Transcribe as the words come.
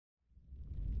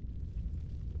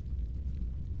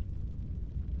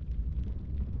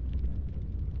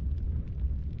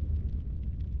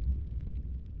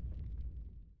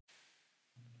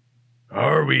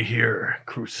Are we here,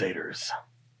 Crusaders?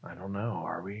 I don't know.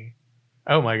 Are we?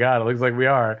 Oh my God, it looks like we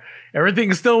are.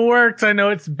 Everything still works. I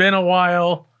know it's been a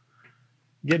while.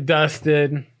 Get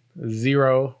dusted.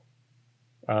 0.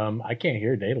 I can't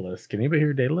hear Daedalus. Can anybody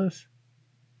hear Daedalus?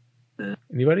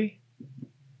 Anybody?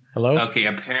 Hello? Okay,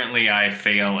 apparently I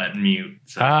fail at mute,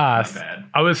 so my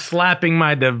bad. I was slapping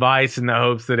my device in the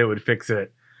hopes that it would fix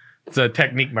it. It's a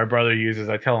technique my brother uses.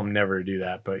 I tell him never to do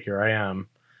that, but here I am.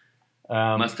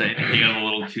 Must have inhaled a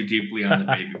little too deeply on the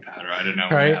baby powder. I don't know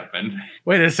Right? what happened.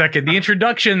 Wait a second. The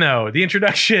introduction, though. The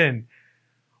introduction.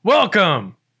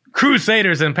 Welcome,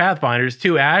 Crusaders and Pathfinders,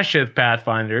 to Ashith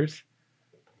Pathfinders.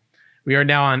 We are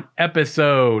now on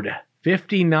episode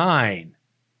 59,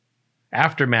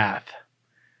 Aftermath.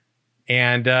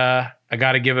 And I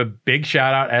got to give a big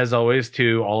shout out, as always,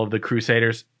 to all of the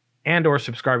Crusaders and or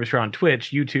subscribers here on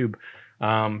Twitch, YouTube,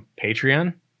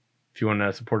 Patreon. If you want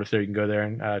to support us there, you can go there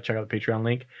and check out the Patreon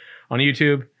link on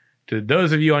YouTube. To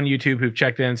those of you on YouTube who've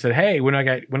checked in and said, hey, when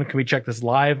can we check this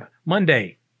live?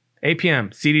 Monday, 8 p.m.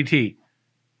 CDT.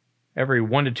 Every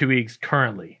 1 to 2 weeks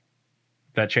currently.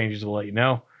 If that changes, we'll let you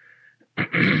know.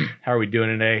 How are we doing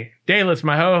today? Daedalus,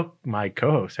 my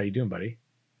co-host. How you doing, buddy?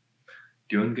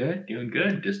 Doing good.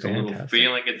 Just Fantastic. a little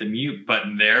failing at the mute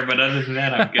button there, but other than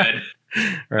that, I'm good.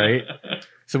 Right?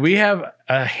 So we have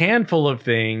a handful of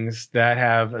things that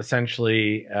have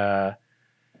essentially to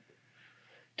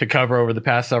cover over the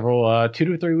past several 2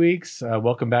 to 3 weeks.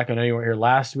 Welcome back. I know you weren't here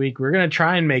last week. We were going to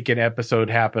try and make an episode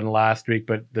happen last week,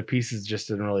 but the pieces just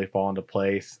didn't really fall into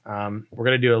place. We're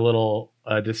going to do a little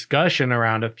discussion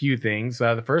around a few things.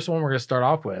 The first one we're going to start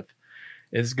off with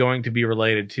is going to be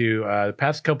related to the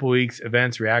past couple weeks,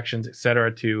 events, reactions,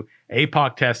 etc., to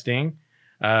APOC testing.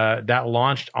 That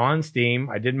launched on Steam.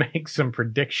 I did make some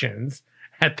predictions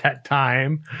at that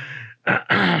time.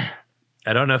 I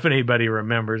don't know if anybody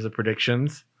remembers the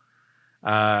predictions.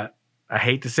 I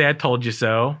hate to say I told you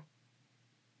so.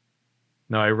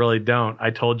 No, I really don't. I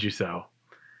told you so.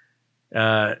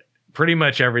 Pretty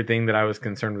much everything that I was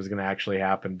concerned was going to actually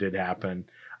happen did happen.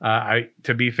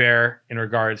 To be fair, in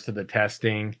regards to the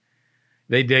testing,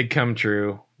 they did come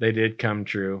true.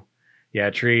 Yeah,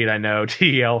 Treat, I know.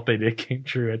 TL, they did came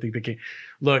true. I think they came.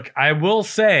 Look, I will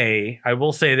say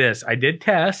this. I did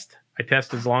test. I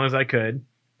tested as long as I could.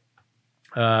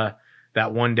 That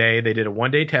one day, they did a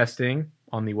 1 day testing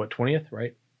on the 20th,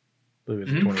 right? I believe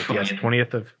it was the 20th. Yes,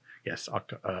 20th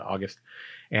of August.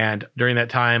 And during that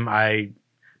time,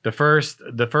 the first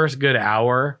good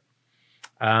hour,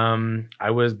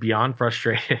 I was beyond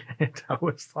frustrated. I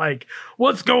was like,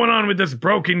 what's going on with this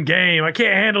broken game? I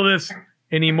can't handle this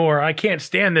anymore. I can't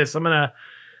stand this.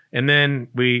 And then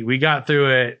we got through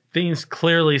it. Things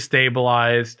clearly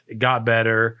stabilized. It got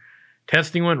better.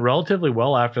 Testing went relatively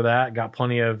well after that. Got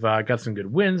got some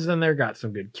good wins in there. Got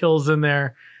some good kills in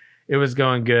there. It was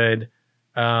going good.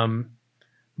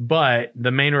 But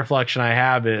the main reflection I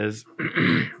have is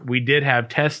we did have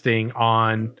testing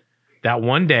on that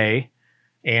 1 day,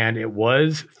 and it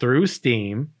was through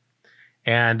Steam.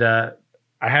 And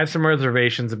I had some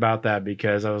reservations about that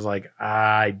because I was like,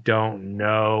 I don't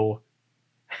know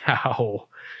how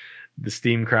the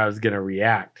Steam crowd is going to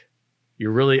react.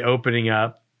 You're really opening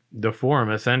up the forum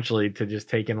essentially to just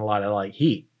taking a lot of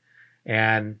heat.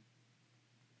 And,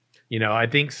 I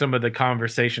think some of the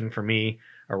conversation for me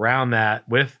around that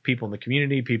with people in the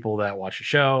community, people that watch the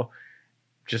show,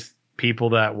 just people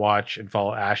that watch and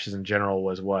follow Ashes in general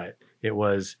was what? It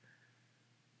was,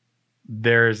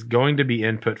 there's going to be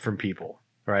input from people.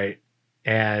 Right.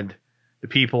 And the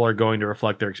people are going to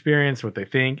reflect their experience, what they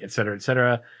think, et cetera, et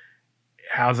cetera.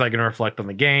 How's that going to reflect on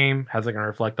the game? How's that going to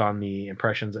reflect on the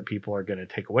impressions that people are going to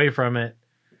take away from it?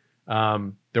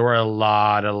 There were a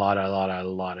lot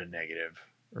of negative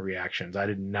reactions. I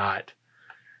did not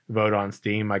vote on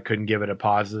Steam. I couldn't give it a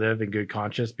positive in good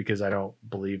conscience because I don't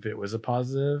believe it was a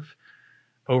positive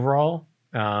overall.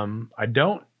 I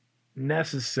don't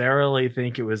necessarily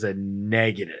think it was a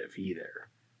negative either.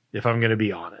 If I'm going to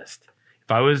be honest,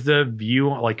 if I was to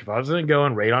if I was going to go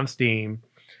and rate on Steam,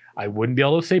 I wouldn't be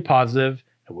able to say positive.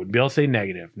 I wouldn't be able to say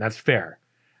negative. And that's fair.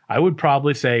 I would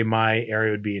probably say my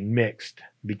area would be mixed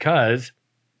because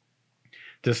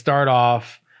to start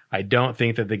off, I don't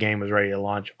think that the game was ready to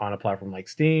launch on a platform like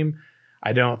Steam.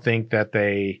 I don't think that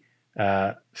they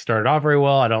started off very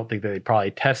well. I don't think that they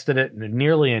probably tested it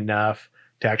nearly enough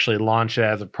to actually launch it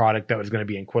as a product that was going to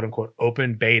be in quote unquote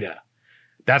open beta.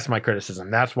 That's my criticism.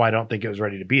 That's why I don't think it was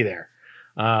ready to be there.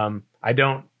 I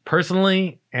don't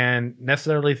personally and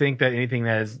necessarily think that anything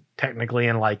that is technically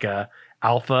in a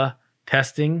alpha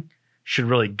testing should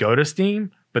really go to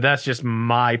Steam, but that's just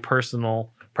my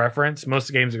personal preference.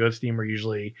 Most games that go to Steam are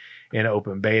usually in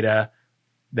open beta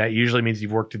that usually means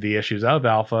you've worked through the issues of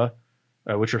alpha,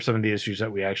 which are some of the issues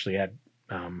that we actually had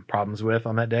problems with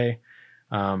on that day.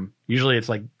 Usually it's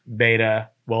like beta,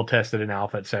 well tested in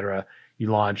alpha, etc.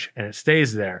 You launch and it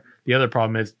stays there. The other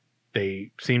problem is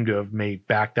they seem to have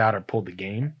backed out or pulled the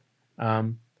game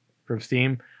from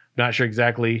Steam. Not sure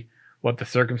exactly what the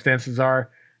circumstances are.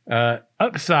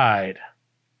 Upside.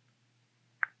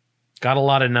 Got a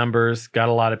lot of numbers, got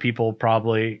a lot of people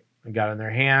probably got in their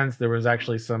hands. There was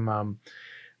actually some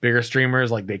bigger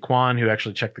streamers like Daquan who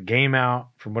actually checked the game out.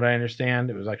 From what I understand,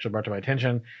 it was actually brought to my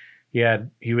attention.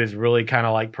 He was really kind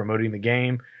of like promoting the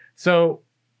game. So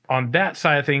on that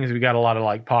side of things, we got a lot of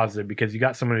like positive because you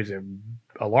got someone who's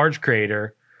a large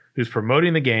creator who's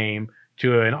promoting the game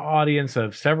to an audience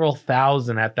of several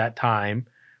thousand at that time,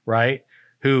 right?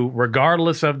 Who,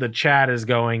 regardless of the chat is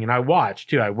going, and I watched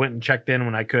too. I went and checked in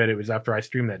when I could. It was after I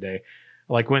streamed that day.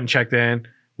 I like went and checked in,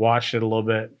 watched it a little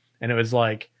bit, and it was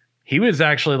like he was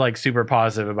actually like super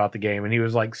positive about the game, and he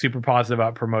was like super positive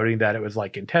about promoting that it was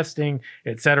like in testing,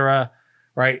 etc.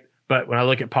 Right? But when I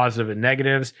look at positive and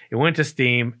negatives, it went to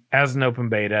Steam as an open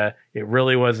beta. It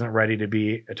really wasn't ready to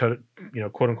be a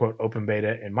quote unquote open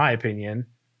beta, in my opinion,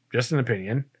 just an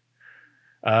opinion.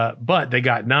 But they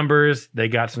got numbers, they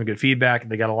got some good feedback,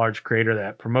 they got a large creator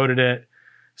that promoted it.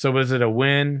 So was it a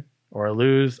win or a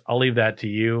lose? I'll leave that to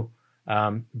you.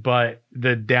 But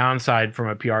the downside from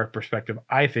a PR perspective,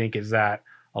 I think, is that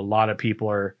a lot of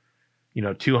people are,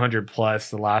 200 plus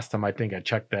the last time I think I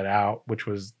checked that out, which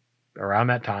was around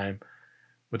that time,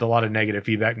 with a lot of negative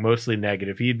feedback, mostly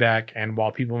negative feedback. And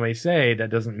while people may say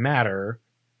that doesn't matter,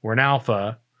 we're an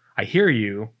alpha, I hear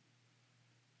you.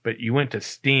 But you went to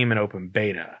Steam and open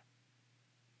beta,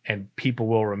 and people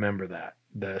will remember that.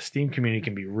 The Steam community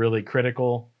can be really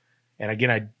critical. And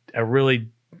again, I really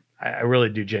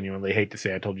do genuinely hate to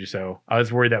say I told you so. I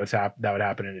was worried that would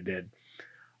happen, and it did.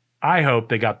 I hope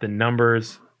they got the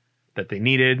numbers that they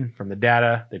needed from the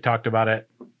data. They talked about it.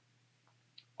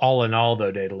 All in all,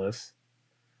 though, Daedalus,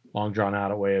 long drawn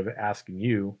out a way of asking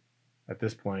you at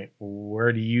this point,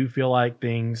 where do you feel like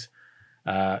things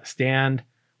stand?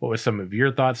 What was some of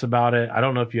your thoughts about it? I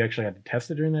don't know if you actually had to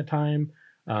test it during that time.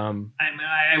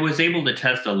 I was able to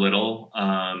test a little.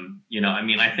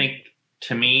 I think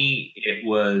to me it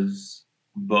was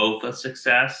both a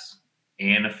success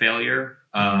and a failure.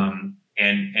 And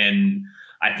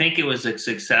I think it was a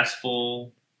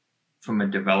successful from a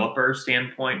developer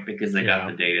standpoint because they got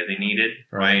the data they needed,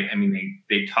 right? I mean,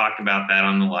 they talked about that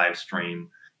on the live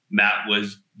stream. That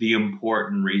was the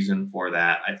important reason for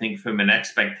that. I think from an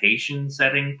expectation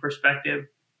setting perspective,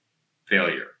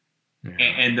 failure. Yeah.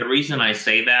 And the reason I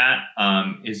say that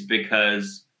is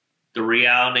because the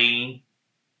reality,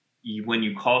 when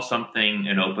you call something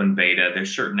an open beta,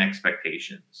 there's certain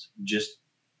expectations, just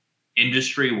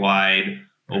industry-wide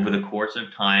over the course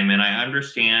of time. And I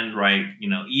understand, right,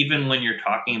 even when you're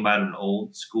talking about an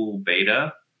old school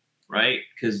beta, right,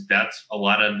 because that's a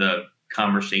lot of the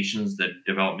conversations that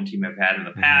development team have had in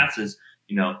the past is,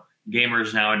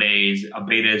 gamers nowadays, a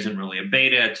beta isn't really a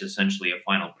beta. It's essentially a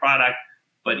final product.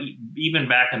 But even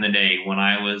back in the day when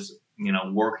I was,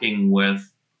 working with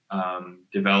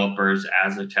developers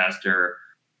as a tester,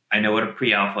 I know what a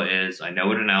pre-alpha is. I know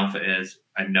what an alpha is.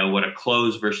 I know what a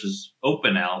closed versus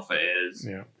open alpha is.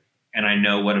 Yeah. And I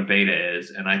know what a beta is.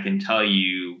 And I can tell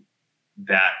you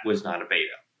that was not a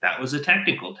beta. That was a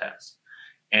technical test.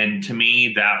 And to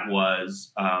me, that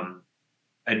was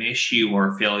an issue or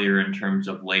a failure in terms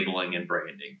of labeling and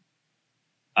branding.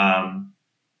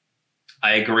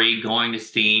 I agree, going to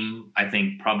Steam, I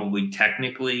think probably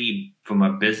technically from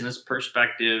a business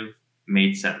perspective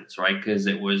made sense, right? Because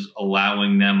it was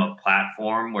allowing them a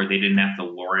platform where they didn't have to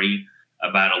worry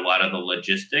about a lot of the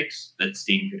logistics that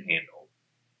Steam could handle.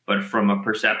 But from a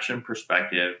perception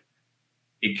perspective,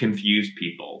 it confused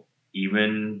people.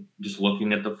 Even just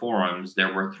looking at the forums,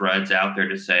 there were threads out there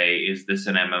to say, is this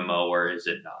an MMO or is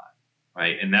it not?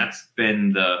 Right. And that's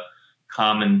been the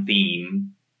common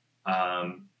theme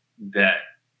that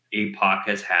APOC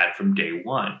has had from day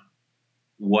one.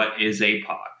 What is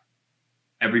APOC?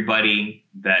 Everybody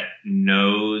that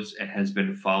knows and has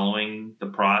been following the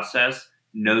process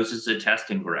knows it's a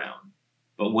testing ground.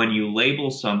 But when you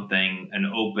label something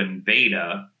an open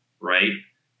beta, right?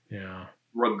 Yeah.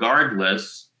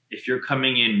 Regardless, if you're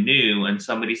coming in new and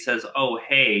somebody says, oh,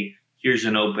 hey, here's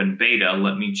an open beta,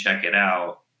 let me check it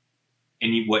out.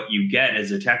 And what you get as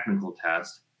a technical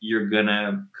test, you're going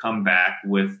to come back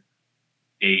with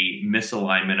a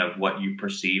misalignment of what you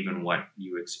perceive and what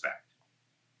you expect.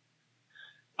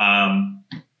 That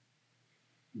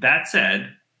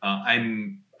said,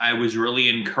 I was really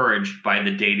encouraged by the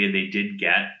data they did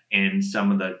get and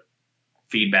some of the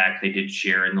feedback they did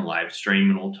share in the live stream,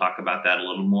 and we'll talk about that a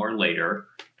little more later.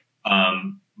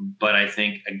 But I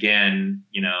think, again,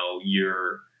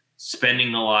 you're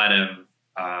spending a lot of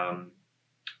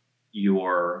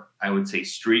your, I would say,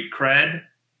 street cred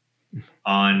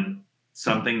on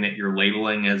something that you're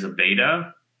labeling as a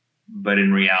beta, but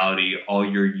in reality, all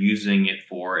you're using it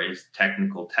for is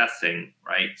technical testing,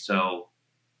 right? So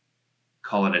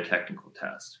call it a technical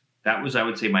test. That was, I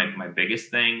would say, my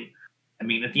biggest thing. I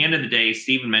mean, at the end of the day,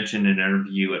 Stephen mentioned in an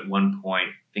interview at one point,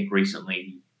 I think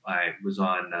recently, I was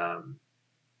on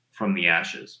From the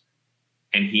Ashes,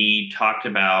 and he talked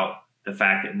about the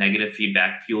fact that negative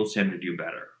feedback fuels him to do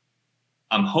better.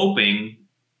 I'm hoping,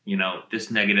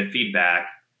 this negative feedback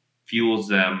fuels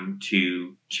them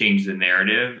to change the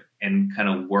narrative and kind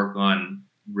of work on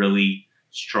really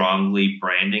strongly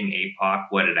branding APOC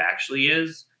what it actually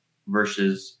is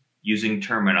versus using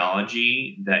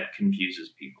terminology that confuses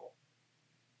people.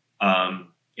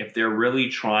 If they're really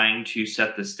trying to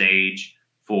set the stage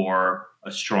for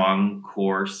a strong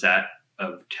core set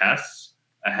of tests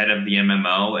ahead of the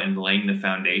MMO and laying the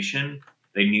foundation,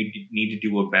 they need to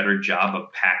do a better job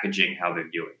of packaging how they're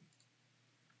doing.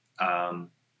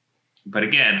 But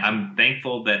again, I'm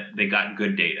thankful that they got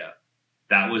good data.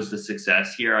 That was the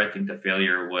success here. I think the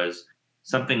failure was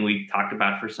something we've talked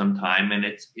about for some time, and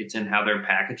it's in how they're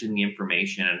packaging the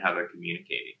information and how they're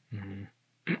communicating.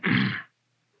 Mm-hmm.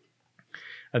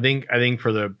 I think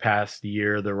for the past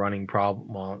year, the running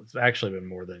problem, well, it's actually been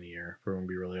more than a year, if we're going to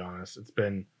be really honest. It's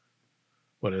been,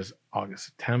 what is August,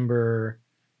 September?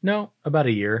 No, about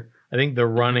a year. I think the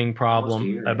running problem,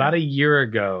 year, about a year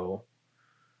ago,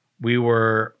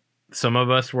 some of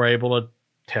us were able to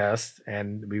test,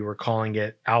 and we were calling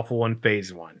it Alpha 1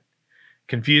 Phase 1.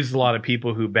 Confused a lot of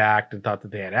people who backed and thought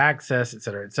that they had access, et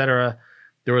cetera, et cetera.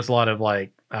 There was a lot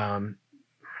of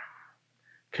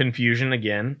confusion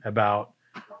again about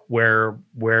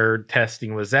where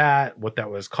testing was at, what that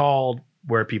was called,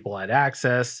 where people had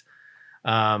access,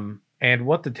 and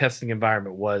what the testing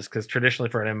environment was. Because traditionally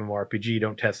for an MMORPG, you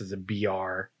don't test as a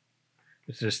BR.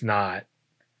 It's just not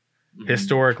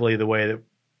historically the way that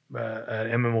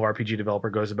an MMORPG developer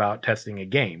goes about testing a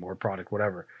game or product,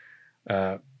 whatever.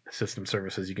 System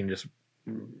services, you can just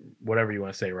whatever you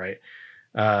want to say, right?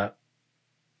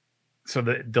 So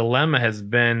the dilemma has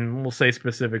been, we'll say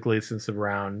specifically since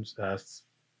around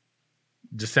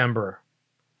December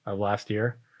of last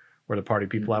year, where the party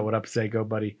people, I would up say, go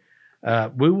buddy.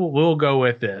 We'll go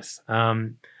with this.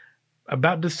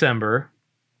 About December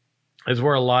is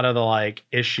where a lot of the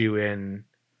issue in,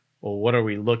 well, what are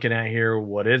we looking at here?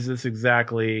 What is this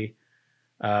exactly?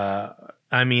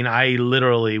 I mean, I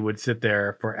literally would sit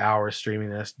there for hours streaming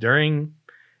this during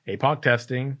APOC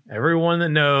testing. Everyone that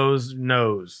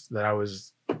knows that I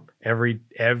was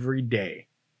every day.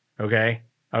 Okay,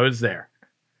 I was there,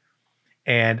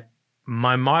 and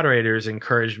my moderators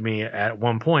encouraged me at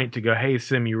one point to go, "Hey,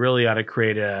 Sim, you really ought to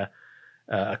create a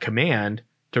command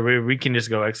to where we can just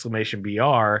go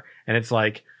 !BR," and it's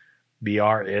like,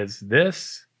 BR is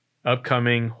this.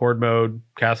 Upcoming horde mode,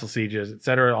 castle sieges,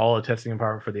 etc. All a testing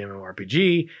environment for the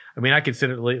MMORPG. I mean, I could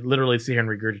literally sit here and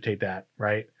regurgitate that,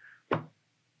 right?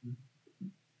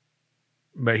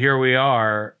 But here we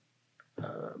are,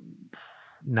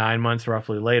 9 months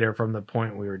roughly later from the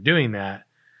point we were doing that,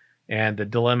 and the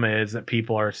dilemma is that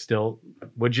people are still.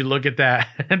 Would you look at that?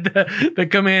 the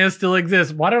command still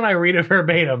exists. Why don't I read it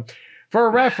verbatim? For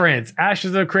reference,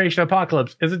 Ashes of Creation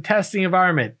Apocalypse is a testing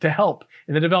environment to help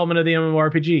in the development of the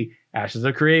MMORPG, Ashes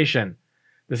of Creation.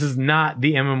 This is not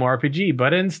the MMORPG,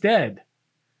 but instead,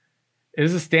 it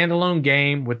is a standalone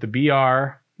game with the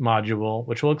BR module,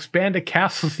 which will expand to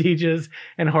castle sieges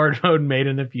and horde mode made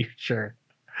in the future.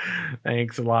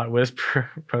 Thanks a lot, Whisper,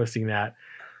 posting that.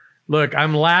 Look,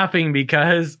 I'm laughing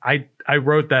because I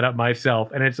wrote that up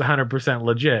myself, and it's 100%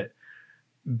 legit.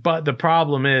 But the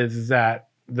problem is that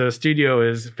the studio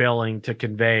is failing to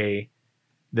convey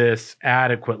this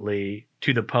adequately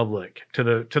to the public, to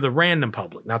the random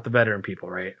public, not the veteran people,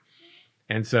 right?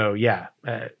 And so,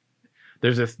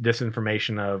 there's this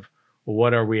disinformation of, well,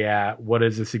 what are we at? What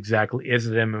is this exactly? Is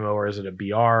it MMO or is it a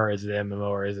BR? Is it MMO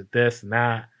or is it this and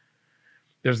that?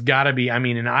 There's got to be. I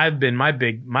mean, and I've been my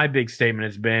big statement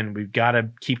has been we've got to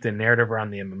keep the narrative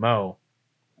around the MMO,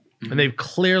 and they've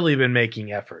clearly been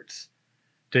making efforts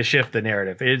to shift the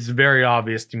narrative. It's very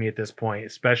obvious to me at this point,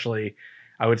 especially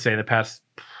I would say in the past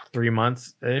 3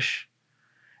 months ish,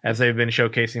 as they've been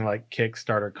showcasing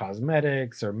Kickstarter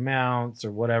cosmetics or mounts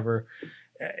or whatever.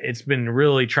 It's been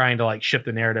really trying to shift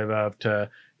the narrative to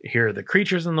here are the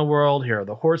creatures in the world, here are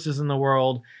the horses in the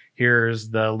world, here's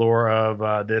the lore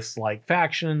of this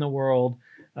faction in the world,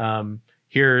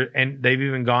 here, and they've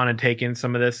even gone and taken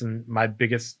some of this, and my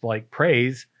biggest like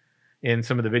praise in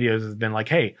some of the videos has been like,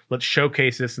 hey, let's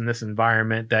showcase this in this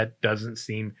environment that doesn't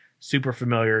seem super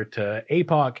familiar to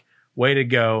APOC. Way to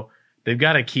go. They've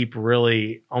got to keep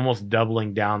really almost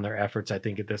doubling down their efforts, I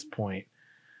think, at this point,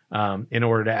 in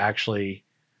order to actually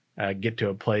get to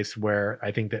a place where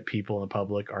I think that people in the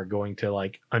public are going to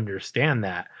like understand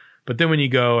that. But then when you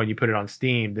go and you put it on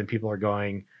Steam, then people are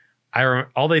going,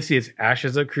 all they see is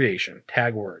Ashes of Creation,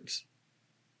 tag words,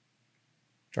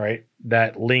 right?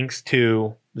 That links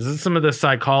to, this is some of the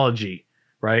psychology,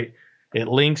 right? It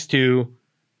links to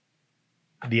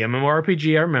the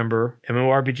MMORPG I remember,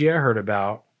 MMORPG I heard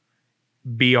about,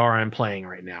 BR I'm playing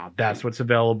right now. That's what's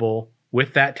available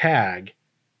with that tag.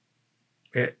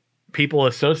 People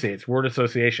associate. It's word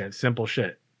association. It's simple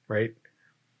shit, right?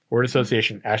 Word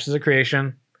association. Ashes of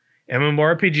Creation,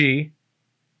 MMORPG,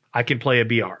 I can play a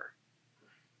BR.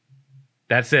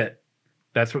 That's it.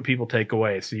 That's what people take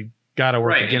away. So you got to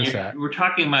work against that. We're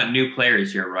talking about new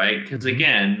players here, right? Because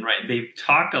again, right, they've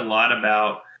talked a lot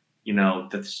about, you know,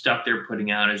 the stuff they're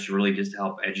putting out is really just to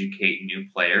help educate new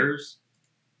players.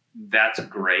 That's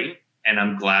great. And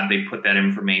I'm glad they put that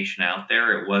information out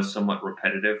there. It was somewhat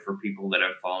repetitive for people that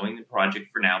are following the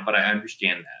project for now, but I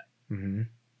understand that. Mm-hmm.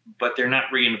 But they're not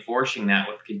reinforcing that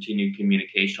with continued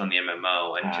communication on the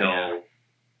MMO until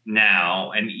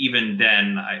now. And even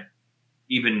then,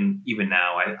 even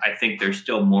now, I think there's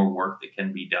still more work that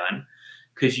can be done,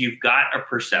 because you've got a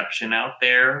perception out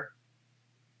there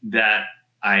that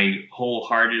I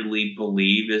wholeheartedly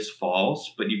believe is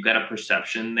false, but you've got a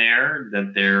perception there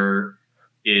that there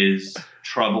is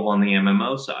trouble on the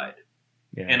MMO side.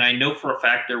 Yeah. And I know for a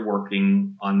fact they're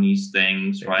working on these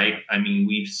things, right? I mean,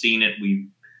 we've seen it. We've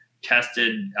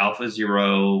tested Alpha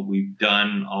Zero. We've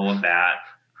done all of that.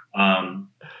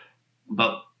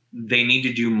 But they need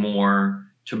to do more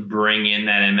to bring in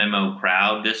that MMO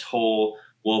crowd. This whole,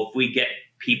 well, if we get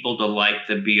people to like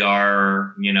the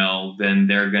BR, you know, then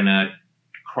they're going to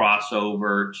cross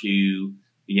over to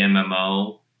the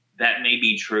MMO. That may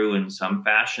be true in some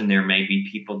fashion. There may be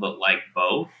people that like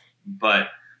both, but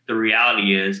the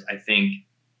reality is, I think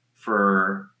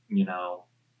for, you know,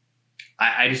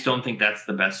 I just don't think that's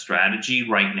the best strategy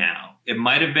right now. It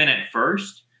might have been at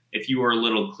first if you were a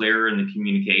little clearer in the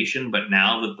communication, but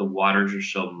now that the waters are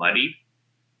so muddy,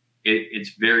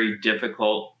 it's very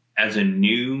difficult as a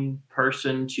new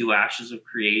person to Ashes of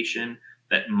Creation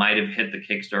that might have hit the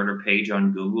Kickstarter page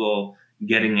on Google,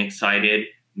 getting excited,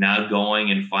 now going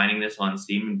and finding this on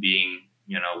Steam and being,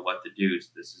 you know, what the deuce,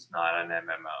 this is not an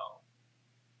MMO.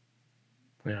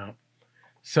 Yeah.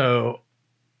 So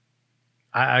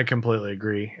I completely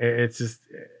agree. It's just,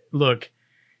 look,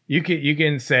 you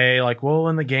can say like, well,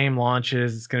 when the game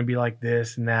launches, it's going to be like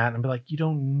this and that. And I'll be like, you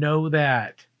don't know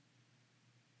that.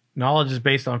 Knowledge is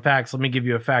based on facts. Let me give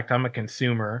you a fact. I'm a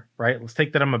consumer, right? Let's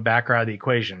take that I'm a backer out of the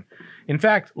equation. In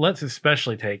fact, let's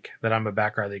especially take that I'm a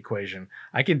backer out of the equation.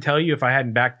 I can tell you if I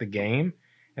hadn't backed the game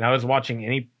and I was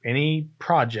watching any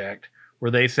project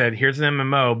where they said, here's an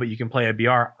MMO, but you can play a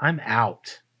BR, I'm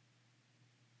out.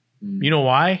 You know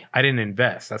why? I didn't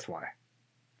invest. That's why.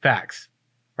 Facts,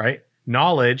 right?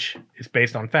 Knowledge is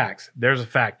based on facts. There's a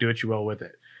fact. Do what you will with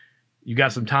it. You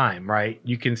got some time, right?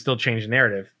 You can still change the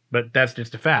narrative, but that's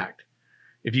just a fact.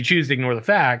 If you choose to ignore the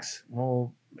facts,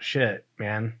 well, shit,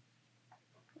 man.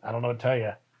 I don't know what to tell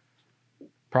you.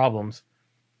 Problems.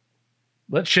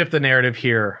 Let's shift the narrative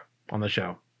here on the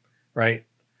show, right?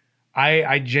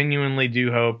 I genuinely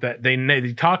do hope that they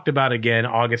talked about again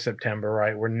August, September,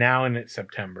 right? We're now in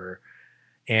September.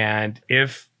 And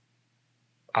if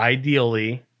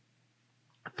ideally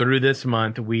through this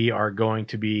month we are going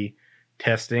to be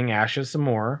testing Ashes some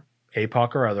more,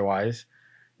 APOC or otherwise,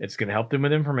 it's going to help them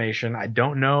with information. I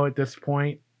don't know at this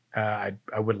point. I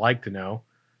would like to know,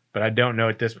 but I don't know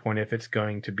at this point if it's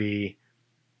going to be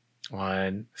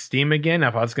on Steam again.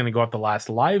 If I was going to go off the last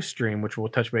live stream, which we'll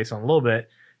touch base on a little bit,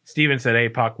 Steven said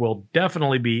APOC will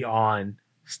definitely be on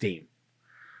Steam.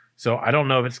 So I don't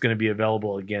know if it's going to be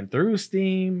available again through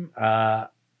Steam. One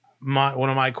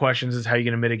of my questions is how you're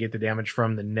going to mitigate the damage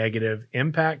from the negative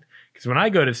impact. Because when I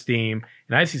go to Steam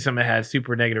and I see something that has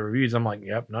super negative reviews, I'm like,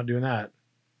 yep, not doing that.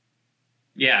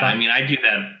 Yeah, I mean, I do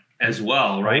that as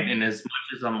well, right? And as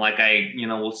much as I'm like,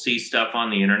 we'll see stuff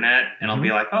on the internet and I'll be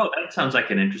like, oh, that sounds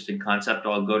like an interesting concept.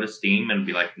 I'll go to Steam and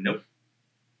be like, nope.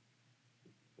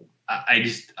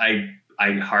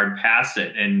 I hard pass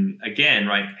it. And again,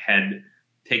 right,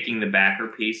 taking the backer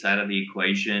piece out of the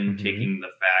equation, taking the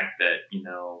fact that, you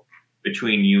know,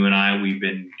 between you and I, we've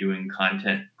been doing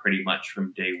content pretty much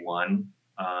from day one,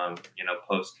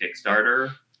 post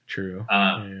Kickstarter. True.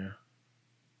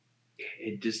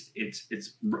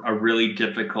 it's a really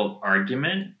difficult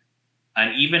argument.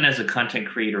 And even as a content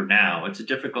creator now, it's a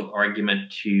difficult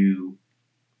argument to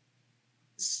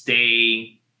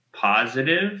stay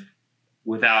positive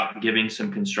without giving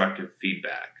some constructive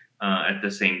feedback at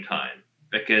the same time.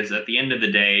 Because at the end of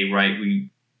the day, right, we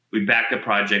back the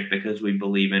project because we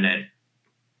believe in it,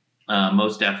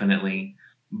 most definitely.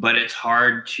 But it's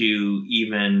hard to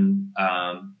even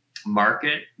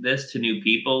market this to new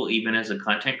people, even as a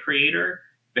content creator,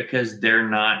 because they're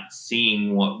not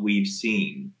seeing what we've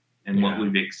seen and what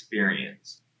we've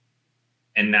experienced.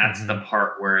 And that's the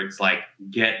part where it's like,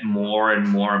 get more and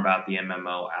more about the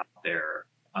MMO out there.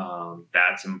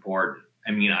 That's important.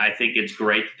 I mean, I think it's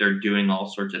great that they're doing all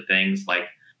sorts of things like,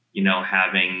 you know,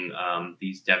 having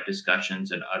these dev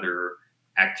discussions and other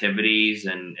activities,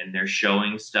 and they're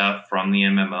showing stuff from the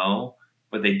MMO,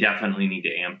 but they definitely need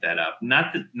to amp that up.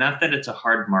 Not that it's a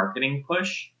hard marketing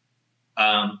push,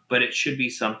 but it should be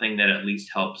something that at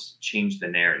least helps change the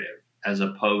narrative, as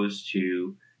opposed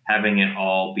to having it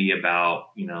all be about,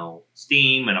 you know,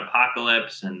 Steam and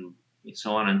Apocalypse and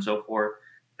so on and so forth.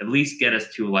 At least get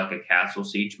us to like a Castle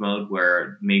Siege mode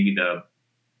where maybe the,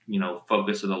 you know,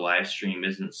 focus of the live stream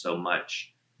isn't so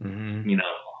much, you know,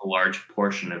 a large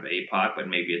portion of APOC, but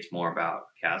maybe it's more about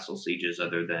Castle Sieges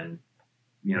other than,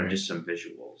 you know, just some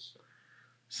visuals.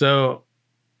 So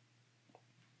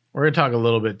we're going to talk a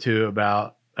little bit too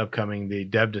about upcoming the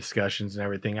dev discussions and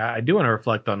everything. I do want to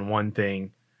reflect on one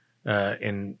thing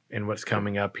in what's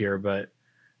coming up here, but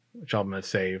which I'm going to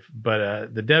save.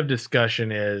 But the dev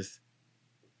discussion is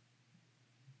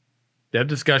dev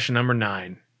discussion number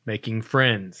 9, making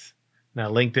friends. Now,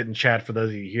 I linked it in chat for those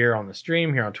of you here on the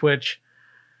stream, here on Twitch.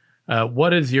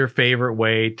 What is your favorite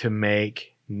way to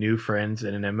make new friends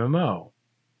in an MMO?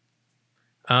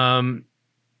 I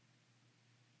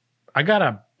got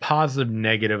a positive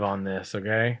negative on this,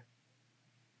 okay?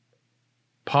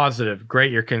 Positive,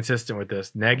 great, you're consistent with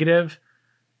this. Negative,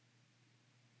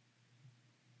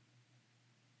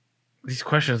 these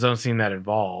questions don't seem that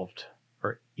involved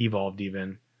or evolved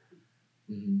even.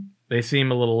 They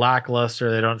seem a little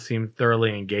lackluster. They don't seem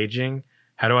thoroughly engaging.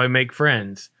 How do I make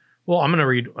friends? Well, I'm going to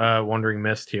read Wandering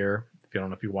Mist here. I don't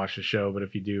know if you watch the show, but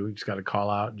if you do, you just got to call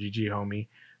out GG homie.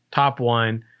 Top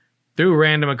 1, through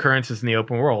random occurrences in the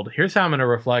open world. Here's how I'm going to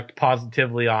reflect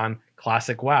positively on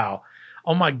Classic WoW.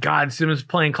 Oh my God, Sim's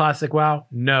playing Classic WoW?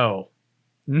 No,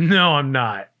 I'm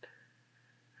not.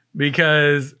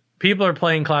 Because people are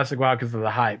playing Classic WoW because of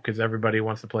the hype, because everybody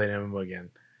wants to play an MMO again.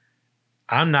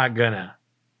 I'm not gonna.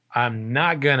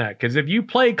 Because if you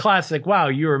play Classic WoW,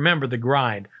 you remember the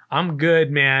grind. I'm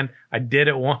good, man. I did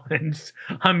it once.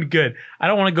 I'm good. I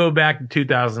don't want to go back to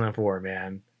 2004,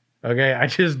 man. Okay? I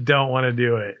just don't want to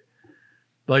do it.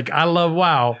 Like, I love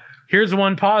WoW. Here's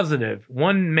one positive.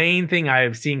 One main thing I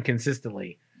have seen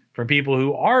consistently from people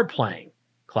who are playing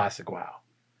Classic WoW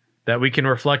that we can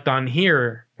reflect on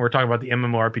here. We're talking about the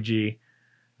MMORPG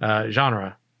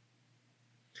genre.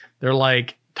 They're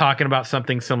like talking about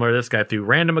something similar to this guy, through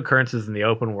random occurrences in the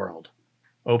open world.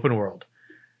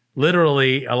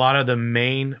 Literally, a lot of the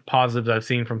main positives I've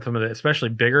seen from some of the, especially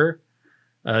bigger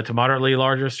to moderately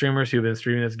larger streamers who've been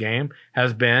streaming this game,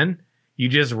 has been you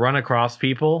just run across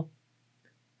people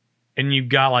and you've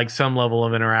got like some level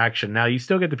of interaction. Now, you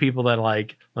still get the people that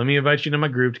like, let me invite you to my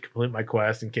group to complete my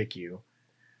quest and kick you.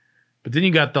 But then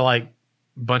you got the like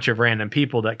bunch of random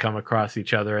people that come across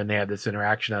each other and they have this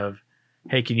interaction of,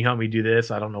 hey, can you help me do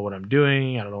this? I don't know what I'm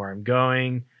doing. I don't know where I'm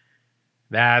going.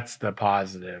 That's the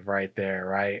positive right there,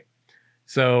 right?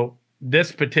 So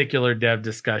this particular dev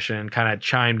discussion kind of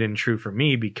chimed in true for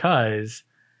me because,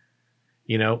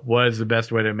 you know, what is the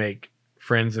best way to make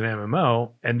friends in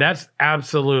MMO? And that's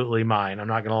absolutely mine. I'm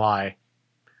not going to lie.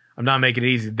 I'm not making it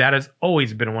easy. That has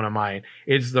always been one of mine.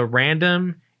 It's the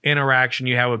random interaction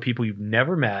you have with people you've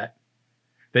never met,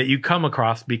 that you come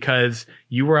across because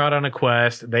you were out on a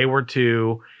quest, they were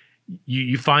too.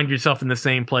 You find yourself in the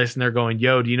same place and they're going,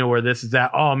 yo, do you know where this is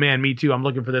at? Oh man, me too. I'm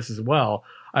looking for this as well.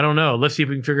 I don't know. Let's see if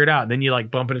we can figure it out. And then you like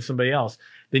bump into somebody else.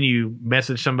 Then you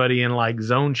message somebody in like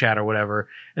zone chat or whatever.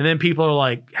 And then people are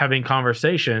like having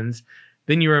conversations.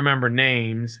 Then you remember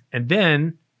names. And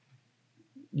then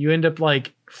you end up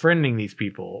like friending these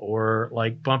people or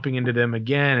like bumping into them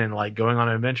again and like going on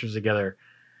adventures together.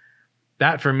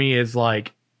 That for me is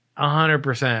like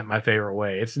 100% my favorite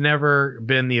way. It's never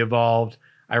been the evolved,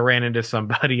 I ran into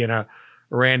somebody in a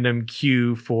random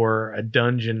queue for a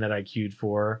dungeon that I queued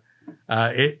for.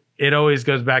 It always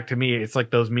goes back to me. It's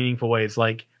like those meaningful ways,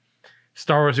 like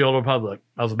Star Wars: The Old Republic.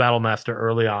 I was a battle master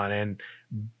early on, and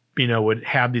you know, would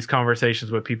have these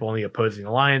conversations with people in the opposing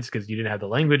alliance because you didn't have the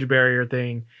language barrier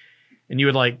thing, and you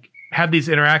would like have these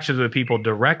interactions with people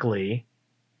directly,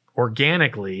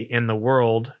 organically in the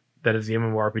world that is the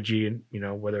MMORPG, you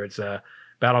know, whether it's a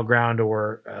battleground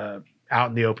or out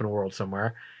in the open world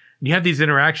somewhere. And you have these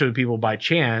interactions with people by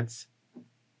chance.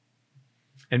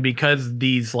 And because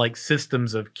these like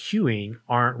systems of queuing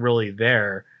aren't really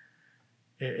there,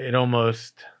 it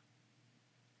almost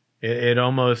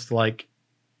like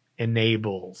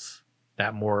enables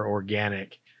that more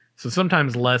organic. So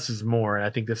sometimes less is more. And I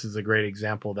think this is a great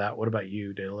example of that. What about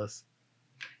you, Daedalus?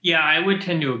 Yeah, I would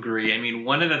tend to agree. I mean,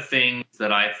 one of the things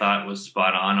that I thought was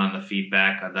spot on the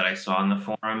feedback that I saw in the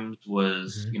forums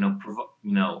was,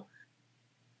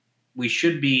 we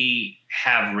should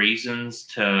have reasons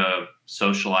to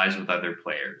socialize with other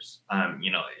players.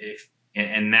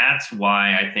 And that's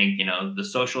why I think, the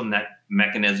social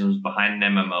mechanisms behind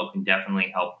an MMO can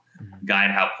definitely help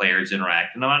guide how players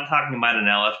interact. And I'm not talking about an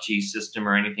LFG system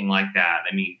or anything like that.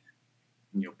 I mean,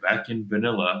 back in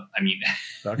vanilla,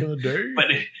 back in the day, but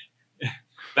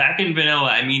back in vanilla,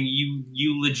 I mean,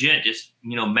 you legit just,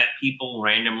 met people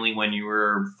randomly when you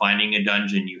were finding a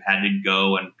dungeon. You had to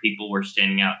go and people were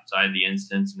standing outside the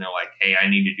instance and they're like, hey, I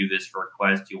need to do this for a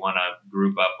quest. You want to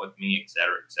group up with me, et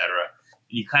cetera, et cetera.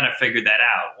 And you kind of figured that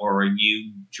out, or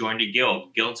you joined a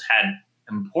guild. Guilds had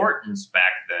importance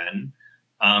back then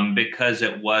because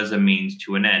it was a means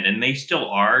to an end, and they still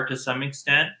are to some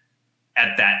extent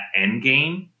at that end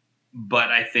game. But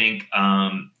I think,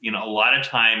 a lot of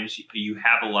times you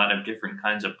have a lot of different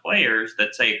kinds of players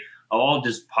that say, oh, I'll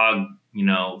just pug,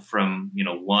 from,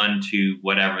 1 to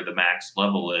whatever the max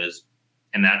level is.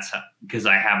 And that's because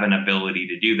I have an ability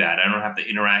to do that. I don't have to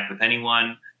interact with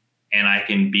anyone, and I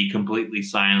can be completely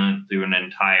silent through an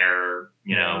entire,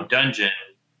 dungeon,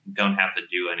 don't have to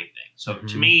do anything. So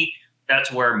to me,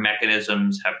 that's where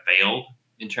mechanisms have failed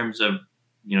in terms of,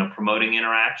 promoting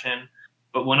interaction.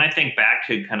 But when I think back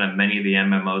to kind of many of the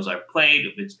MMOs I've played,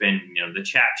 it's been, the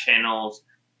chat channels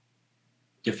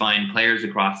to find players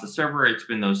across the server. It's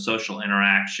been those social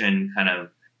interaction kind of,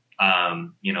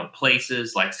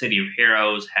 places like City of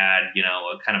Heroes had,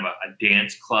 a kind of a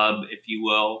dance club, if you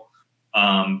will,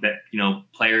 that,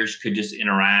 players could just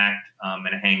interact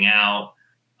and hang out.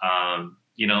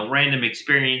 Random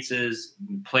experiences,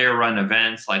 player-run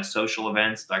events like social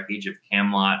events, like Age of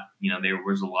Camelot. There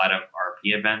was a lot of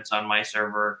RP events on my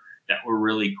server that were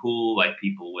really cool. Like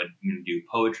people would do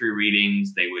poetry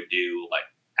readings, they would do like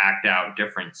act out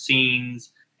different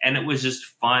scenes, and it was just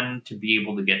fun to be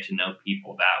able to get to know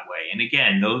people that way. And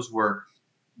again, those were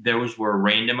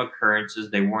random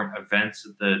occurrences. They weren't events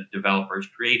that the developers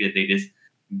created. They just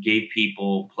gave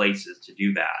people places to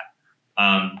do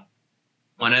that.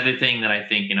 One other thing that I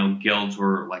think, guilds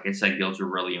were, like I said, guilds were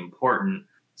really important.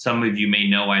 Some of you may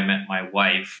know I met my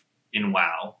wife in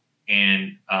WoW,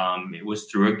 and it was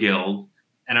through a guild,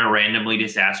 and I randomly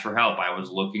just asked for help. I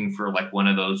was looking for like one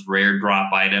of those rare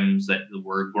drop items that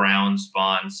were ground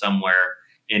spawned somewhere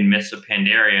in Mists of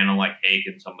Pandaria, and I'm like, hey,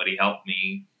 can somebody help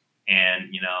me? And,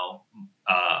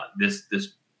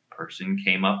 this person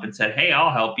came up and said, hey,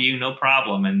 I'll help you, no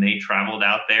problem. And they traveled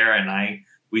out there, and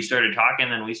we started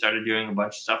talking, and we started doing a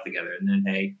bunch of stuff together, and then,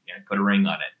 hey, put a ring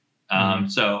on it.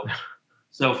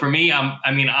 So for me,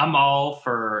 I'm all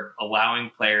for allowing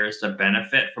players to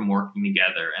benefit from working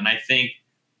together. And I think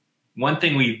one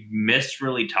thing we've missed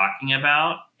really talking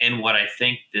about, and what I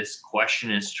think this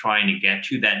question is trying to get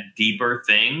to, that deeper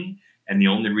thing. And the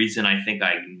only reason I think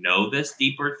I know this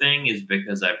deeper thing is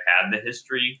because I've had the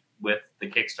history with the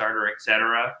Kickstarter, et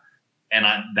cetera. And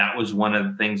that was one of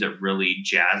the things that really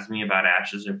jazzed me about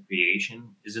Ashes of Creation,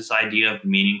 is this idea of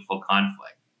meaningful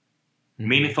conflict. Mm-hmm.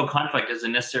 Meaningful conflict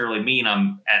doesn't necessarily mean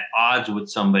I'm at odds with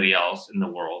somebody else in the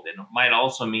world. It might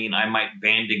also mean I might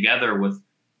band together with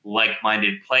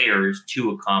like-minded players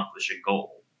to accomplish a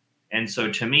goal. And so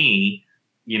to me,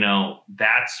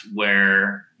 that's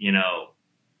where,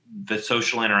 the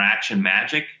social interaction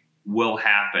magic will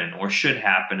happen, or should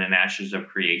happen, in Ashes of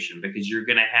Creation, because you're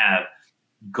going to have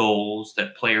goals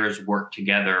that players work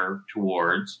together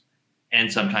towards, and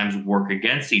sometimes work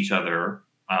against each other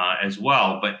as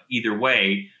well. But either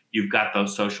way, you've got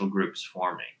those social groups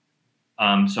forming.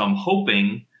 So I'm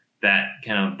hoping that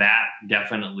that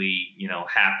definitely,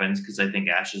 happens, because I think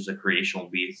Ashes of Creation will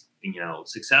be,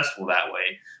 successful that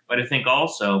way. But I think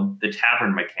also the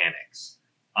tavern mechanics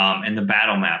and the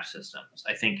battle map systems.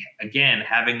 I think, again,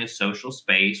 having a social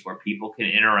space where people can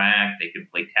interact, they can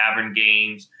play tavern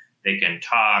games, they can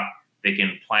talk, they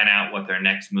can plan out what their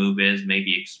next move is,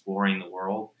 maybe exploring the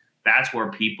world. That's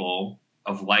where people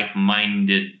of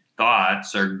like-minded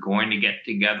thoughts are going to get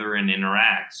together and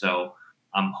interact. So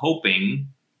I'm hoping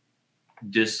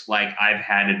just like I've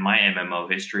had in my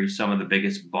MMO history, some of the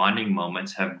biggest bonding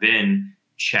moments have been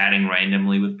chatting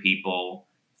randomly with people,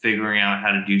 figuring out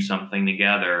how to do something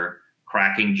together,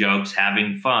 cracking jokes,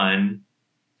 having fun,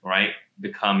 right?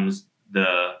 Becomes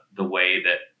the way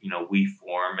that, we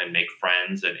form and make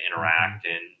friends and interact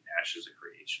in Ashes of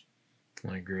Creation.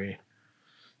 I agree.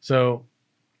 So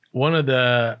one of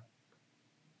the,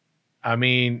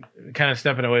 kind of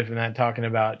stepping away from that, talking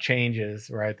about changes,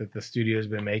 right, that the studio has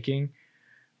been making.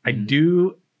 I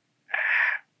do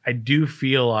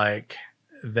feel like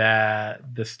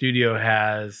that the studio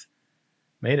has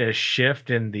made a shift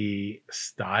in the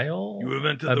style. You have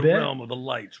entered the realm of the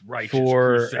lights, righteous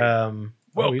crusade.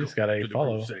 We just got a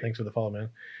follow. Thanks for the follow,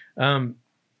 man.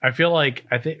 I feel like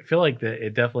that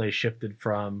it definitely shifted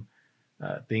from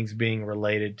things being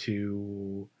related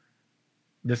to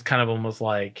this kind of almost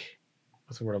like,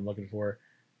 what's the word I'm looking for?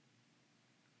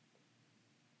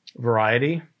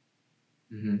 Variety.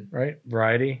 Right?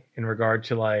 Variety in regard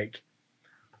to like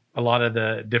a lot of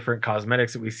the different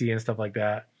cosmetics that we see and stuff like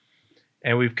that.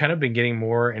 And we've kind of been getting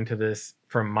more into this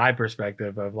from my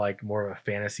perspective of like more of a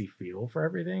fantasy feel for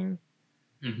everything.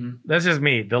 That's just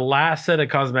me. The last set of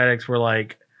cosmetics were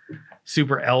like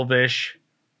super elvish,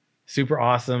 super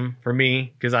awesome for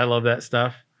me because I love that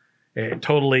stuff. It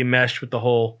totally meshed with the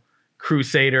whole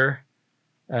Crusader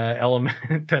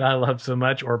element that I love so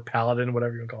much, or Paladin,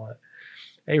 whatever you call it.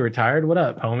 Hey, retired. What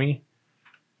up, homie?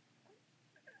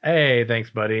 Hey,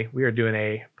 thanks, buddy. We are doing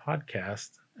a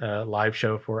podcast live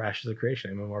show for Ashes of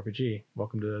Creation, MMORPG.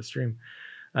 Welcome to the stream.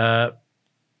 But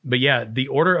yeah, the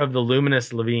Order of the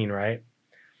Luminous Levine, right?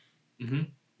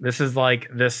 This is like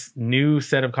this new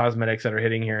set of cosmetics that are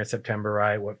hitting here in September,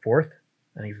 right? What, 4th?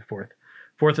 I think it's the 4th.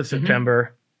 4th of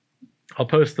September. I'll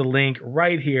post the link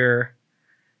right here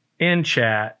in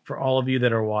chat for all of you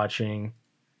that are watching.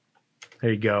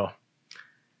 There you go.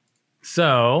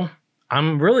 So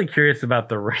I'm really curious about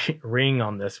the ring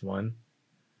on this one.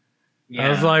 Yeah, I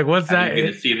was like, what's that? I didn't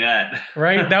get to see that.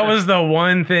 Right? That was the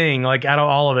one thing, like, out of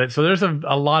all of it. So there's a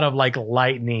lot of, like,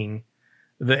 lightning.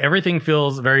 Everything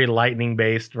feels very lightning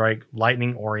based, right?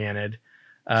 Lightning oriented.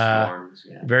 Storms,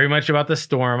 yeah. Very much about the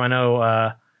storm. I know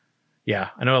a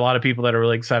lot of people that are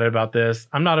really excited about this.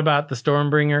 I'm not about the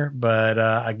Stormbringer, but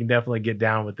I can definitely get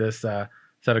down with this set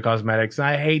of cosmetics. And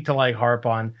I hate to like harp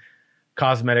on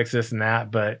cosmetics, this and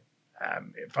that, but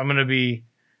if I'm going to be,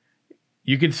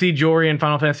 you could see jewelry in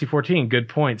Final Fantasy 14. Good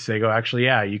points. They go, actually,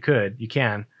 yeah, you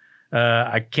can.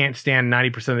 I can't stand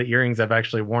 90% of the earrings I've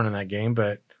actually worn in that game,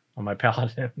 but on my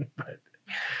Paladin,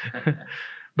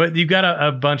 but you've got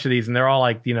a bunch of these, and they're all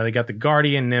like, they got the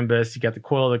Guardian Nimbus, you got the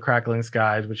Coil of the Crackling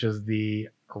Skies, which is the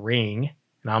ring,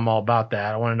 and I'm all about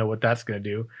that. I want to know what that's going to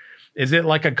do. Is it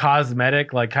like a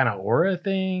cosmetic, like kind of aura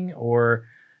thing, or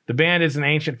the band is an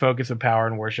ancient focus of power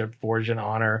and worship, forged in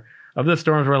honor of the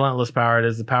storm's relentless power. It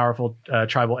is the powerful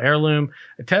tribal heirloom,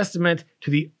 a testament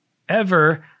to the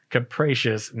ever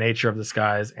capricious nature of the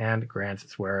skies, and grants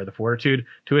its wearer the fortitude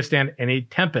to withstand any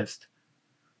tempest.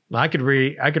 I could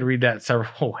read that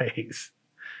several ways. Is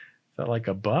that like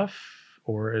a buff,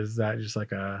 or is that just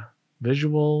like a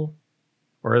visual,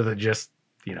 or is it just,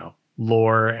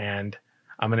 lore and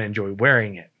I'm going to enjoy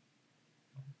wearing it?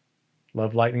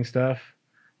 Love lightning stuff.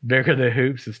 Bigger the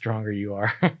hoops, the stronger you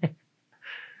are.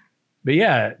 But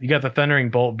yeah, you got the Thundering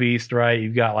Bolt Beast, right?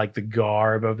 You've got like the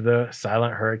garb of the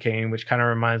Silent Hurricane, which kind of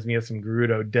reminds me of some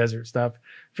Gerudo desert stuff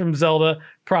from Zelda,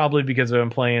 probably because I've been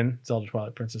playing Zelda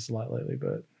Twilight Princess a lot lately,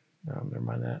 but never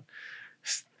mind that.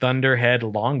 Thunderhead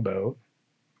Longboat.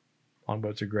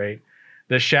 Longboats are great.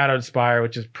 The Shadowed Spire,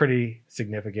 which is pretty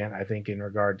significant, I think, in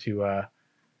regard to,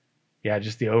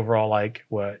 just the overall, like,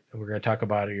 what we're going to talk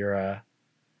about,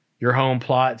 your home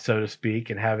plot, so to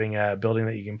speak, and having a building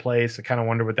that you can place. I kind of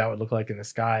wonder what that would look like in the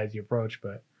sky as you approach,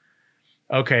 but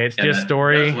okay, it's just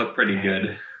story. It does look pretty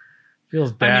good.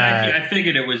 Feels bad. I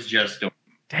figured it was just story.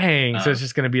 Dang, so it's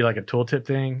just going to be like a tooltip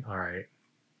thing? All right.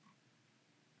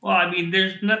 Well,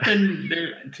 there's nothing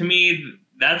there. To me,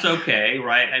 that's okay,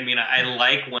 right? I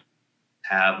like when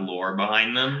have lore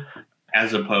behind them,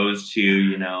 as opposed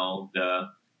to,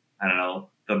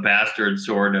 the bastard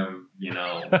sort of,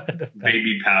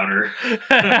 baby powder.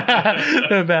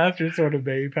 The bastard sort of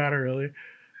baby powder, really?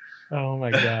 Oh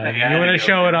my god. You want to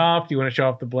show it off? Do you want to show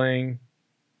off the bling?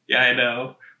 Yeah, I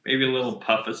know. Maybe a little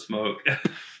puff of smoke.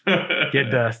 Get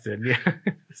dusted.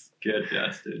 Yes. Get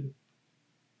dusted.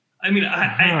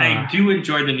 I do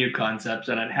enjoy the new concepts,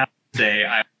 and I'd have to say,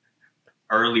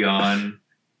 early on,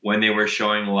 when they were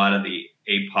showing a lot of the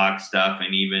APOC stuff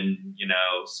and even,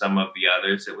 some of the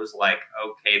others, it was like,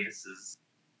 okay, this is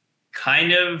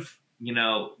kind of you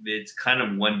know, it's kind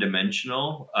of one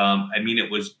dimensional. I mean, it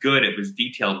was good, it was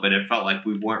detailed, but it felt like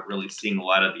we weren't really seeing a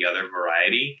lot of the other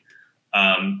variety.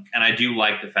 And I do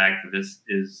like the fact that this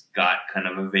is got kind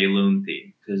of a Valoon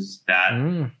theme, because that,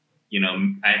 you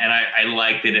know, I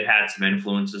like that it had some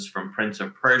influences from Prince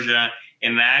of Persia.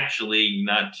 And actually,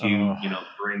 not to, you know,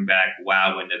 bring back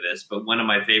WoW into this, but one of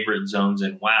my favorite zones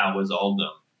in WoW was Uldum.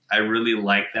 I really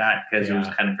liked that because it was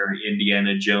kind of very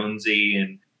Indiana Jonesy,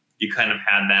 and you kind of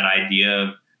had that idea of,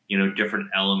 you know, different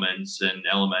elements and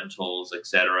elementals,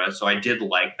 etc. So I did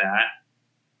like that.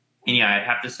 And yeah, I'd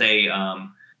have to say,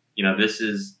 you know, this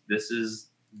is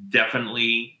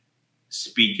definitely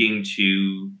speaking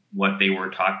to what they were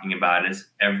talking about, is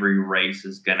every race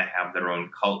is going to have their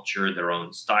own culture, their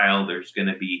own style. There's going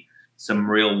to be some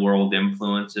real world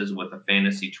influences with a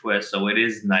fantasy twist. So it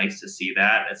is nice to see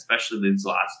that, especially these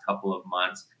last couple of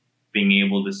months, being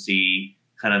able to see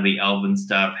kind of the elven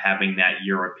stuff having that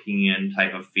European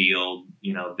type of feel,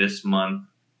 you know, this month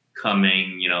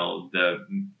coming, you know, the,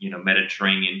 you know,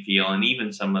 Mediterranean feel, and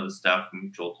even some of the stuff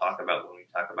which we'll talk about when we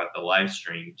talk about the live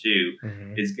stream too,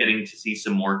 is getting to see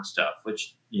some orc stuff,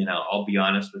 which, you know, I'll be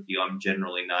honest with you, I'm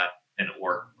generally not an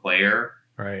orc player.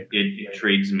 Right. It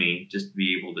intrigues me just to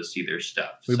be able to see their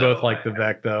stuff. We both like the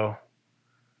Vec though.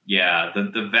 Yeah,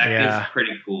 the Vec is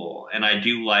pretty cool. And I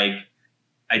do like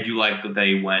that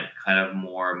they went kind of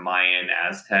more Mayan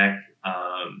Aztec.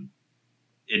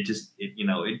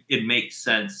 It makes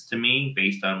sense to me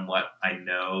based on what I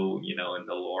know, you know, in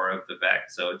the lore of the Vec.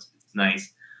 So it's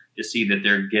nice to see that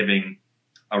they're giving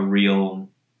a real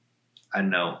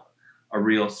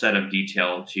set of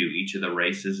detail to each of the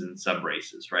races and sub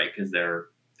races, right? Because they're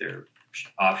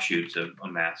offshoots of a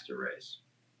master race.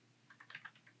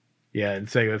 Yeah, and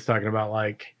Sega's talking about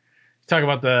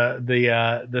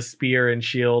the spear and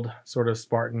shield sort of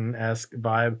Spartan-esque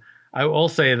vibe. I will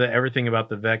say that everything about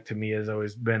the Vec to me has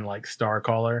always been like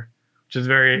Starcaller, which is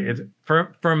very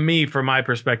from my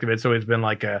perspective, it's always been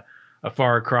like a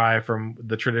far cry from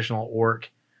the traditional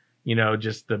orc, you know,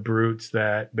 just the brutes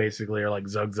that basically are like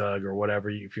Zug or whatever,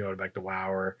 if you go back to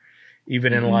WoW, or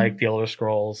even in like the Elder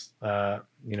Scrolls,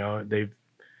 you know, they've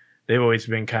always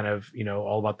been kind of, you know,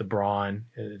 all about the brawn.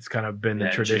 It's kind of been the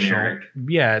traditional,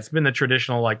 it's been the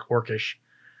traditional like orcish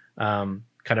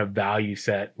kind of value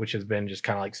set, which has been just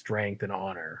kind of like strength and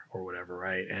honor or whatever,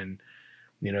 right? And,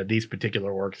 you know, these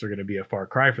particular orcs are going to be a far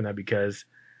cry from that, because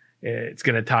it's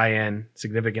going to tie in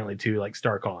significantly to like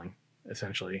star calling,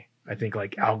 essentially. I think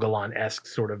like Algalon-esque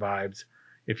sort of vibes,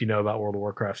 if you know about World of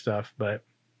Warcraft stuff, but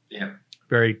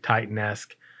very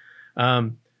Titan-esque.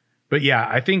 But yeah,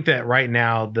 I think that right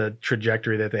now the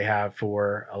trajectory that they have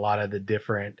for a lot of the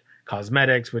different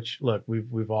cosmetics, which look,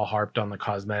 we've all harped on the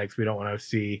cosmetics. We don't want to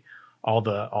see all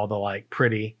the like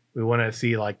pretty. We want to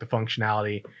see like the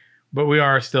functionality, but we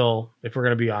are still, if we're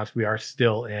going to be honest, we are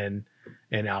still in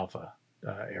alpha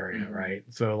area, right?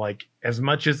 So like, as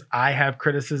much as I have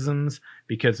criticisms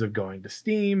because of going to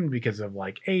Steam, because of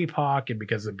like APOC, and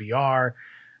because of BR,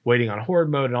 waiting on horde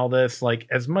mode and all this, like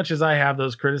as much as I have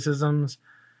those criticisms,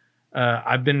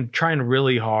 I've been trying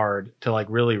really hard to like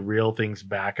really reel things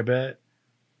back a bit,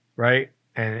 right?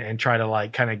 And try to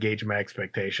like kind of gauge my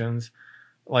expectations.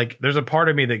 Like there's a part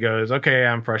of me that goes, okay,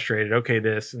 I'm frustrated. Okay,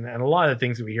 this and a lot of the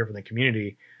things that we hear from the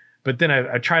community. But then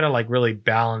I try to like really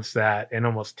balance that and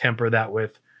almost temper that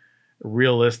with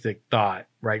realistic thought,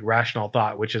 right? Rational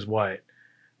thought, which is what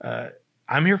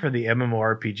I'm here for the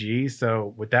MMORPG.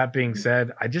 So with that being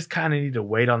said, I just kind of need to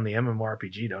wait on the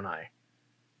MMORPG, don't I?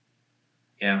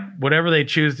 Yeah. Whatever they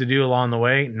choose to do along the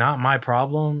way, not my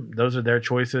problem. Those are their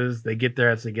choices. They get there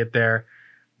as they get there.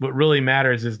 What really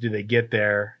matters is, do they get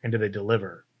there and do they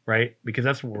deliver, right? Because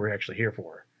that's what we're actually here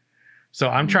for. So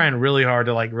I'm trying really hard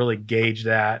to like really gauge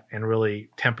that and really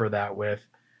temper that with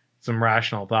some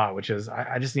rational thought, which is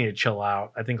I just need to chill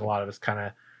out. I think a lot of us kind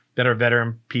of that are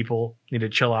veteran people need to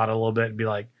chill out a little bit and be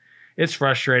like, it's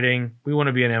frustrating. We want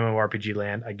to be in MMORPG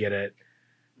land. I get it.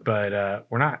 But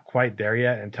we're not quite there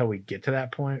yet until we get to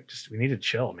that point. We need to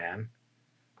chill, man.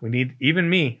 Even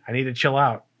me, I need to chill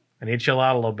out. I need to chill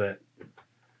out a little bit.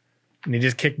 I need to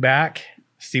just kick back,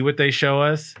 see what they show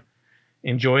us,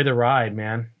 enjoy the ride,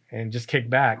 man, and just kick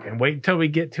back and wait until we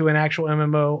get to an actual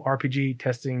MMORPG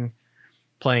testing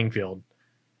playing field.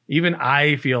 Even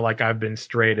I feel like I've been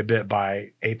strayed a bit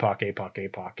by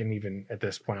APOC. And even at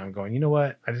this point, I'm going, you know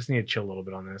what? I just need to chill a little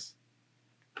bit on this.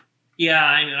 Yeah,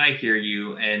 I hear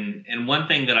you. And one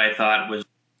thing that I thought was,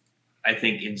 I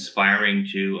think, inspiring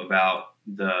too about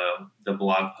the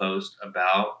blog post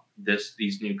about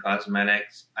these new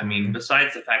cosmetics. I mean,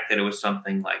 besides the fact that it was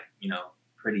something like, you know,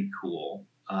 pretty cool,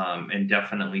 and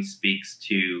definitely speaks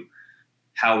to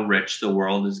how rich the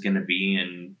world is going to be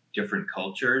in different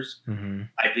cultures. Mm-hmm.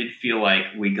 I did feel like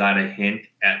we got a hint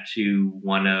to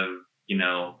one of,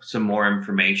 some more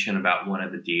information about one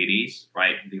of the deities,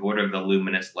 right? The Order of the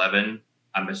Luminous Levin.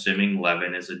 I'm assuming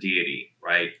Levin is a deity,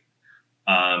 right?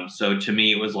 So to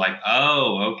me, it was like,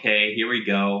 oh, okay, here we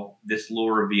go. This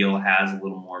lore reveal has a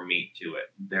little more meat to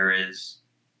it. There is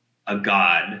a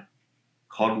god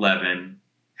called Levin,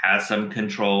 has some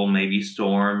control, maybe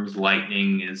storms,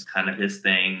 lightning is kind of his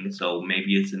thing. So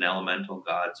maybe it's an elemental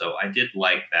god. So I did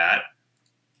like that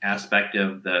aspect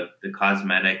of the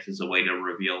cosmetics as a way to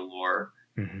reveal lore.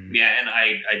 Mm-hmm. Yeah, and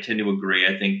I tend to agree.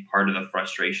 I think part of the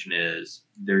frustration is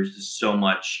there's just so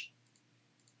much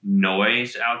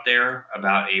noise out there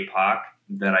about APOC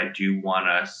that I do want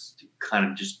us to kind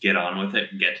of just get on with it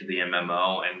and get to the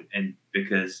MMO, and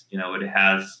because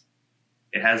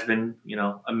it has been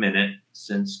a minute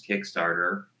since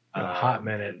Kickstarter, a hot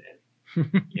minute.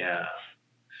 Yeah,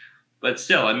 but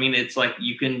still, I mean, it's like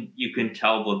you can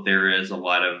tell that there is a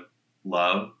lot of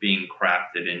love being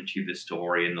crafted into the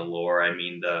story and the lore. I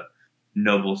mean, the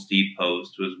Noble Steed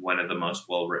post was one of the most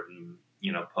well written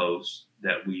posts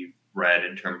that we've read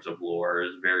in terms of lore.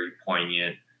 Is very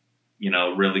poignant,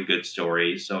 really good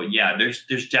story. So yeah,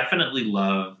 there's definitely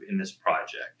love in this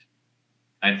project.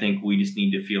 I think we just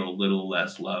need to feel a little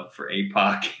less love for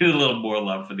APOC and a little more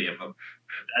love for the MMO.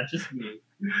 That's just me.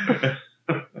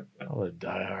 All the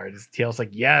diehards. TL's like,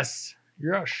 yes,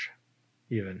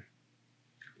 even.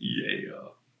 Yeah.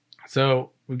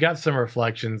 So we've got some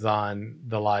reflections on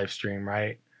the live stream,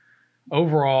 right?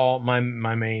 Overall, my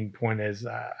main point is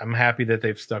I'm happy that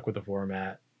they've stuck with the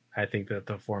format. I think that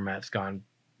the format's gone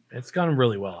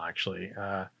really well, actually.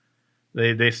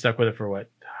 They stuck with it for what,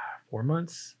 4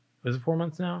 months? Was it 4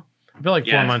 months now? I feel like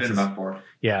 4 months. It's been about 4.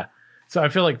 Yeah. So I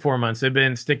feel like 4 months. They've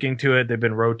been sticking to it. They've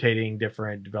been rotating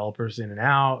different developers in and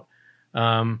out.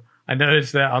 I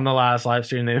noticed that on the last live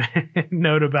stream, they made a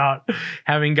note about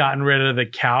having gotten rid of the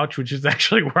couch, which is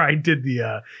actually where I did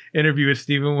the interview with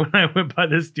Steven when I went by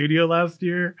the studio last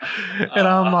year. And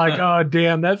I'm like, oh,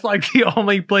 damn, that's like the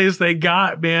only place they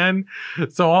got, man.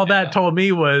 So all that told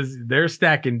me was they're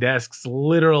stacking desks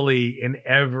literally in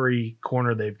every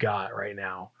corner they've got right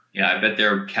now. Yeah, I bet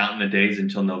they're counting the days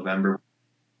until November.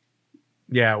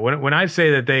 Yeah, when I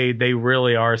say that they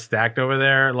really are stacked over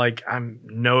there, like I'm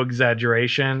no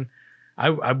exaggeration.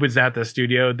 I was at the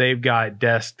studio. They've got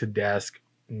desk to desk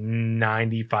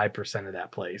 95% of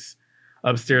that place,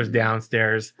 upstairs,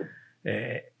 downstairs,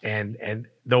 and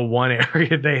the one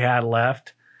area they had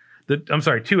left. I'm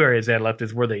sorry, 2 areas they had left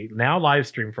is where they now live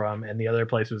stream from, and the other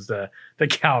place was the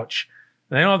couch.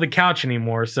 And they don't have the couch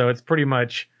anymore, so it's pretty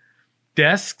much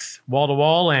desks wall to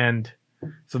wall, and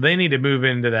so they need to move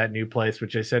into that new place,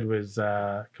 which I said was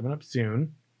coming up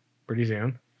soon, pretty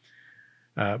soon.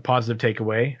 Positive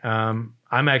takeaway.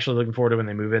 I'm actually looking forward to when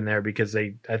they move in there because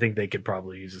I think they could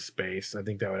probably use a space. I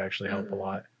think that would actually help a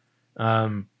lot.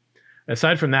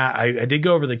 Aside from that, I did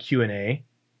go over the Q&A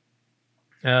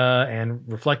and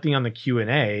reflecting on the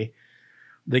Q&A,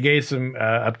 they gave some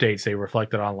updates. They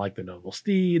reflected on like the Noble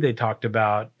Steed. They talked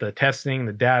about the testing,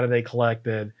 the data they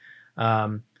collected.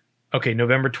 Okay,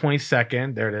 November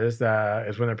 22nd, there it is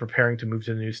when they're preparing to move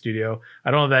to the new studio.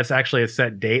 I don't know if that's actually a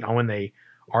set date on when they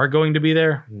are going to be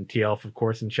there. And TL, of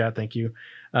course, in chat, thank you.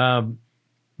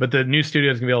 But the new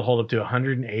studio is going to be able to hold up to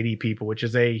 180 people, which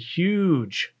is a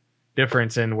huge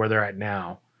difference in where they're at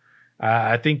now.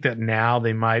 I think that now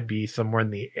they might be somewhere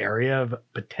in the area of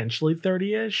potentially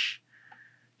 30-ish,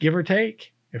 give or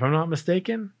take, if I'm not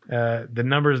mistaken. The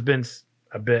number has been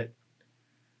a bit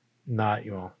not,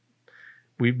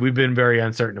 we've been very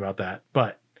uncertain about that,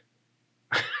 but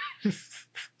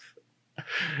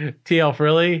TL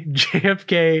Frilly,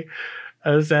 JFK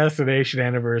assassination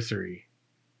anniversary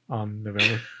on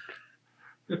November.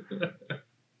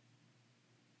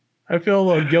 I feel a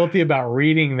little guilty about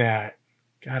reading that.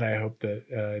 God, I hope that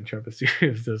Intrepid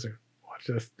Studios doesn't watch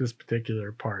this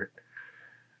particular part.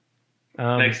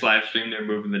 Next live stream, they're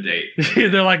moving the date.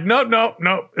 They're like, nope.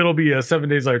 It'll be 7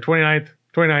 days later,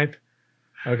 29th.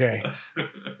 Okay.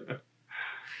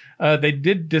 They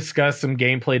did discuss some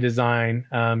gameplay design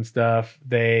stuff.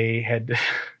 They had,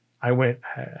 I went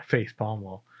face palm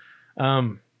wall.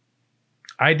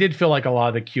 I did feel like a lot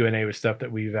of the Q&A was stuff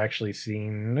that we've actually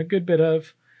seen a good bit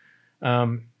of.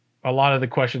 A lot of the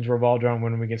questions revolved around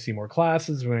when we can see more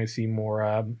classes, when we see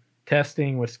more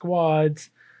testing with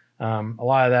squads, a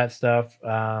lot of that stuff.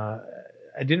 I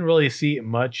didn't really see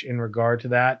much in regard to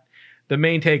that. The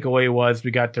main takeaway was we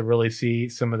got to really see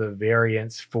some of the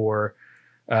variants for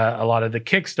a lot of the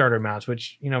Kickstarter mounts,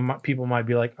 which, people might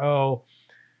be like, oh,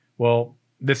 well,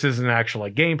 this isn't actual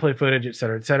like gameplay footage, et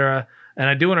cetera, et cetera. And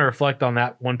I do want to reflect on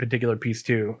that one particular piece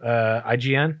too.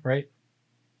 IGN, right?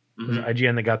 Was it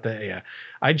IGN that got the, yeah.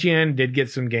 IGN did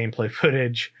get some gameplay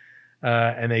footage,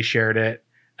 and they shared it.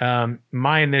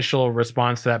 My initial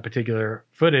response to that particular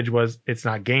footage was it's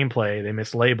not gameplay. They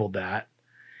mislabeled that.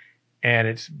 And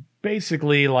it's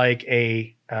basically like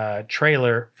a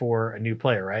trailer for a new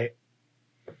player, right?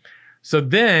 So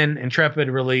then Intrepid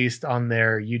released on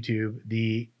their YouTube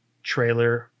the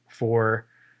trailer for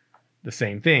the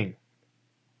same thing.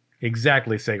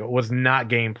 Exactly, Sega. It was not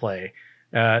gameplay.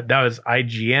 That was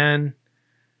IGN.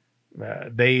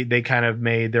 They kind of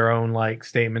made their own like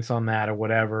statements on that or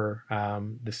whatever.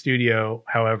 The studio,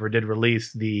 however, did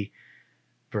release the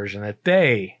version that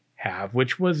they have,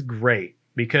 which was great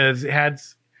because it had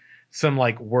some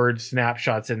like word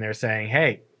snapshots in there saying,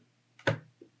 hey,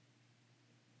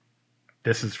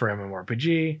 this is for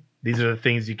MMORPG. These are the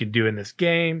things you can do in this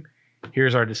game.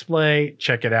 Here's our display.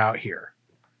 Check it out here.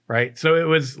 Right. So it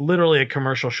was literally a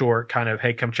commercial short kind of,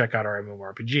 hey, come check out our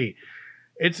MMORPG.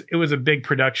 It was a big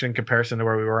production in comparison to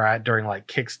where we were at during like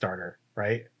Kickstarter.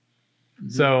 Right. Mm-hmm.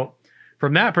 So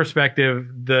from that perspective,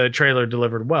 the trailer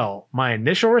delivered well. My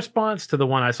initial response to the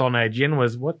one I saw on IGN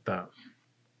was, what the?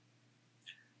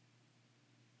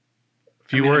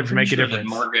 Few words make a difference.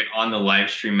 Margaret on the live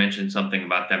stream mentioned something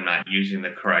about them not using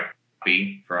the correct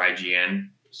copy for IGN.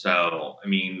 So, I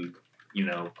mean, you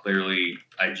know, clearly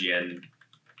IGN,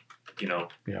 you know,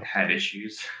 had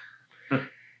issues.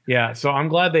 Yeah, so I'm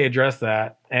glad they addressed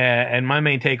that. And my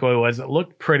main takeaway was it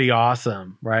looked pretty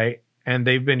awesome, right? And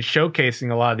they've been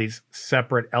showcasing a lot of these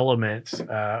separate elements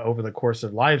over the course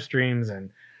of live streams and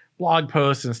blog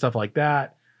posts and stuff like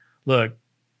that. Look,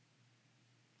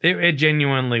 it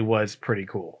genuinely was pretty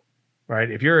cool,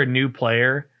 right? If you're a new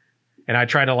player, and I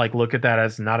try to like look at that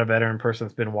as not a veteran person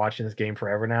that's been watching this game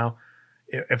forever now.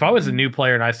 If I was a new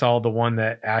player and I saw the one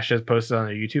that Ash has posted on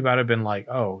their YouTube, I'd have been like,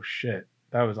 oh shit,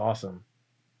 that was awesome.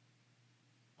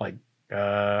 Like,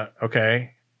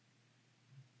 okay,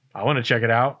 I want to check it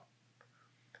out.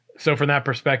 So from that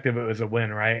perspective, it was a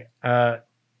win, right?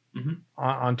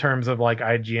 On terms of like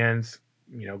IGN's,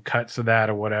 you know, cuts of that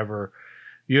or whatever,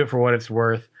 view it for what it's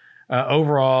worth.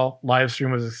 Overall, live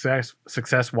stream was a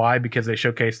success. Why? Because they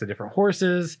showcased the different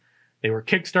horses. They were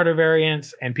Kickstarter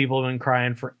variants, and people have been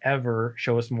crying forever.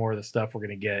 Show us more of the stuff we're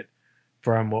going to get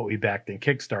from what we backed in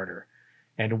Kickstarter.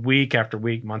 And week after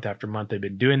week, month after month, they've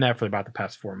been doing that for about the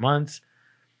past 4 months.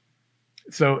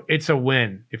 So it's a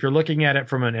win. If you're looking at it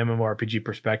from an MMORPG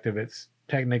perspective, it's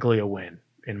technically a win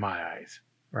in my eyes,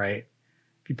 right?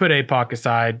 If you put APOC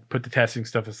aside, put the testing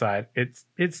stuff aside,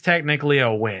 it's technically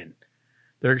a win.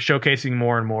 They're showcasing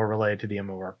more and more related to the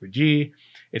MMORPG.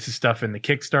 It's the stuff in the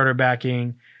Kickstarter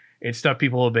backing. It's stuff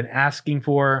people have been asking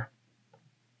for.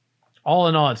 All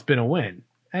in all, it's been a win.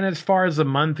 And as far as the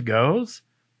month goes,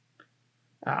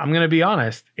 I'm going to be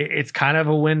honest, it's kind of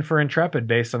a win for Intrepid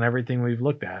based on everything we've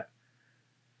looked at.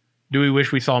 Do we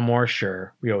wish we saw more?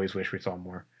 Sure. We always wish we saw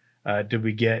more. Did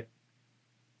we get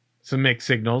some mixed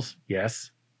signals? Yes.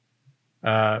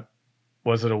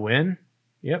 Was it a win?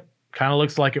 Yep. Kind of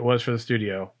looks like it was for the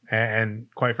studio. And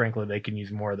quite frankly, they can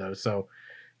use more of those. So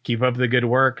keep up the good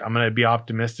work. I'm going to be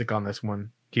optimistic on this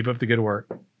one. Keep up the good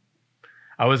work.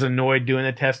 I was annoyed doing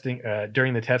the testing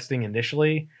during the testing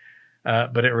initially,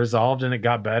 but it resolved and it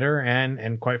got better.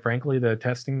 And quite frankly, the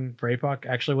testing for APOC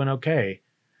actually went okay.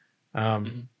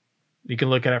 You can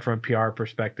look at it from a PR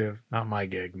perspective. Not my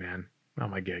gig, man. Not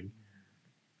my gig.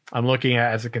 I'm looking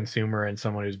at it as a consumer and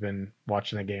someone who's been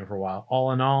watching the game for a while.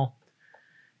 All in all,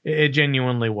 it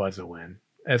genuinely was a win.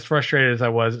 As frustrated as I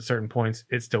was at certain points,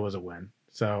 it still was a win.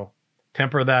 So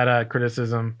temper that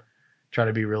criticism, try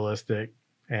to be realistic,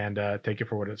 and take it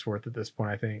for what it's worth at this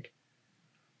point, I think.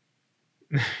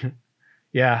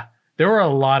 Yeah, there were a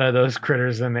lot of those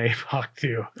critters in APOC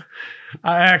too.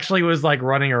 I actually was like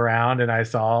running around and I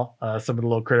saw some of the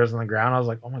little critters on the ground. I was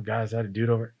like, oh my God, is that a dude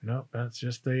over? Nope, that's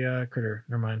just a critter.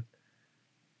 Never mind.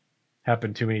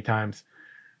 Happened too many times.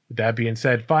 With that being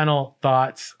said, final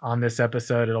thoughts on this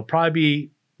episode. It'll probably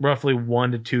be roughly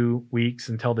 1 to 2 weeks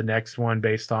until the next one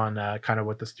based on kind of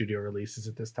what the studio releases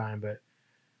at this time.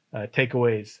 But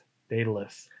takeaways,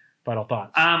 Daedalus, final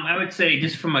thoughts. I would say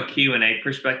just from a Q&A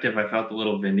perspective, I felt a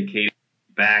little vindicated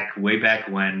way back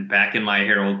in my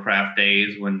Harold Craft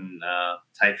days when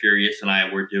Ty Furious and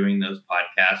I were doing those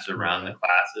podcasts around the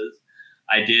classes.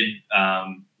 I did,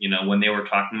 when they were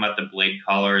talking about the blade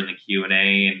collar and the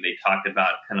Q&A, and they talked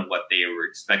about kind of what they were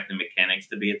expecting the mechanics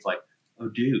to be. It's like, oh,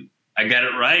 dude, I got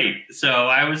it right. So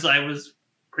I was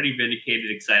pretty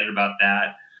vindicated, excited about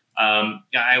that.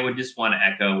 I would just want to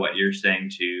echo what you're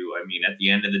saying too. I mean, at the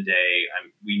end of the day,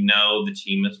 we know the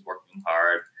team is working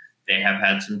hard. They have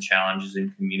had some challenges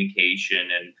in communication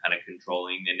and kind of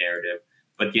controlling the narrative.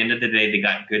 But at the end of the day, they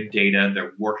got good data.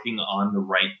 They're working on the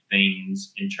right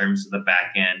things in terms of the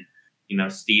back end. You know,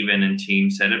 Steven and team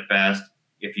said it best.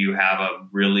 If you have a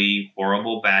really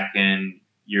horrible back end,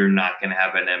 you're not going to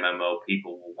have an MMO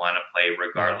people will want to play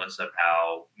regardless of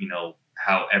how, you know,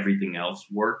 how everything else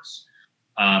works.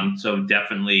 So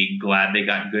definitely glad they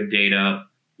got good data.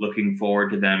 Looking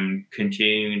forward to them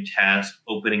continuing to test,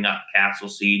 opening up Castle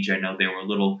Siege. I know they were a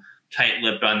little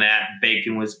tight-lipped on that.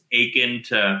 Bacon was aching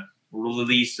to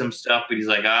release some stuff, but he's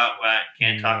like, oh, well, I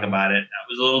can't talk about it. That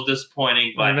was a little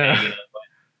disappointing, but hey, you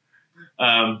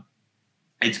know,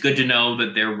 it's good to know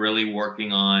that they're really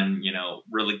working on, you know,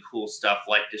 really cool stuff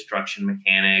like destruction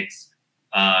mechanics.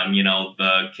 You know,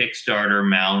 the Kickstarter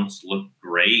mounts look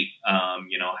great.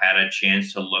 You know, had a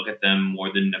chance to look at them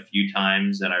more than a few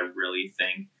times, and I really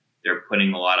think they're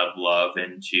putting a lot of love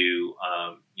into,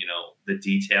 you know, the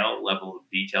level of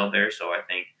detail there. So I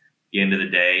think at the end of the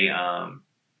day,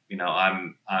 you know,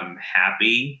 I'm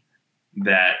happy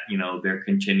that, you know, they're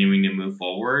continuing to move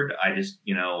forward. I just,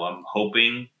 you know, I'm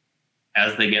hoping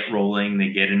as they get rolling, they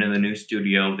get into the new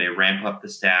studio, they ramp up the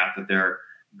staff, that they're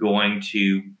going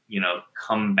to, you know,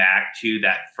 come back to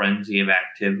that frenzy of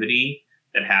activity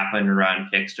that happened around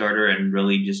Kickstarter and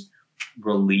really just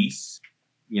release,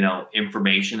 you know,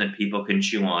 information that people can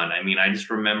chew on. I mean, I just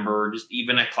remember just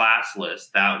even a class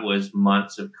list, that was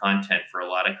months of content for a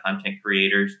lot of content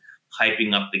creators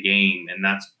hyping up the game, and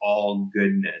that's all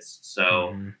goodness.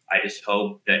 So I just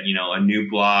hope that, you know, a new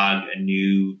blog, a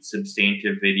new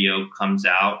substantive video comes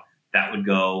out, that would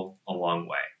go a long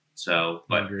way. So,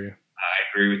 but I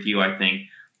agree with you. I think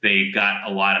they got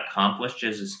a lot accomplished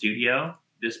as a studio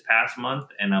this past month,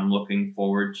 and I'm looking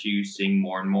forward to seeing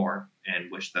more and more,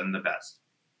 and wish them the best.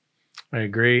 I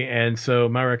agree. And so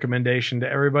my recommendation to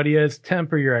everybody is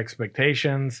temper your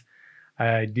expectations.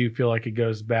 I do feel like it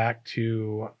goes back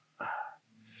to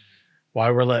why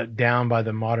we're let down by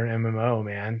the modern MMO,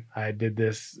 man. I did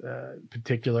this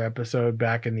particular episode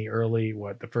back in the early,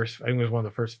 I think it was one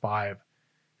of the first 5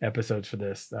 episodes for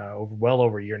this, well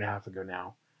over a year and a half ago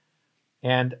now.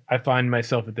 And I find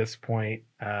myself at this point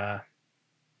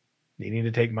needing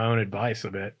to take my own advice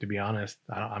a bit, to be honest.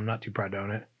 I'm not too proud to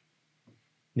own it.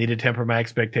 Need to temper my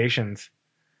expectations.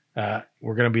 We're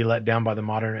going to be let down by the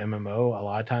modern MMO a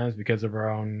lot of times because of our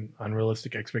own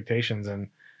unrealistic expectations, and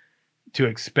to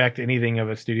expect anything of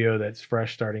a studio that's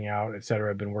fresh, starting out, et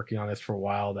cetera, been working on this for a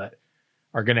while, that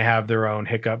are going to have their own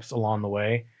hiccups along the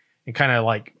way, and kind of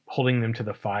like holding them to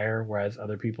the fire, whereas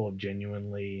other people have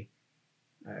genuinely,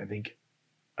 I think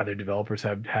other developers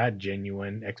have had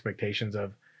genuine expectations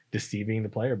of deceiving the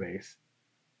player base,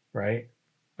 right?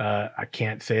 I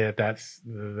can't say that that's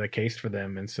the case for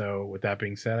them. And so with that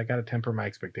being said, I got to temper my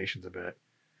expectations a bit.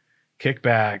 Kick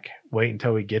back, wait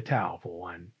until we get to Alpha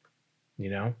 1. You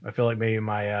know, I feel like maybe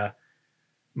my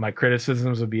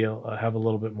criticisms would be have a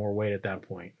little bit more weight at that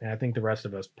point. And I think the rest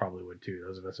of us probably would too.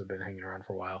 Those of us who have been hanging around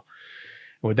for a while.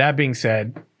 And with that being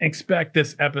said, expect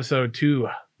this episode to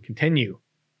continue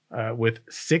with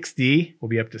 60. We'll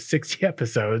be up to 60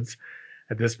 episodes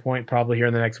at this point, probably here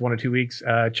in the next 1 or 2 weeks.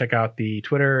 Check out the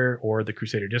Twitter or the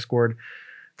Crusader Discord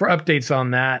for updates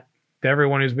on that. To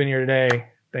everyone who's been here today,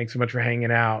 thanks so much for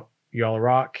hanging out. Y'all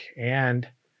rock. And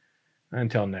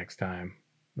until next time,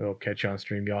 we'll catch you on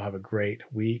stream. Y'all have a great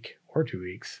week or 2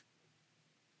 weeks.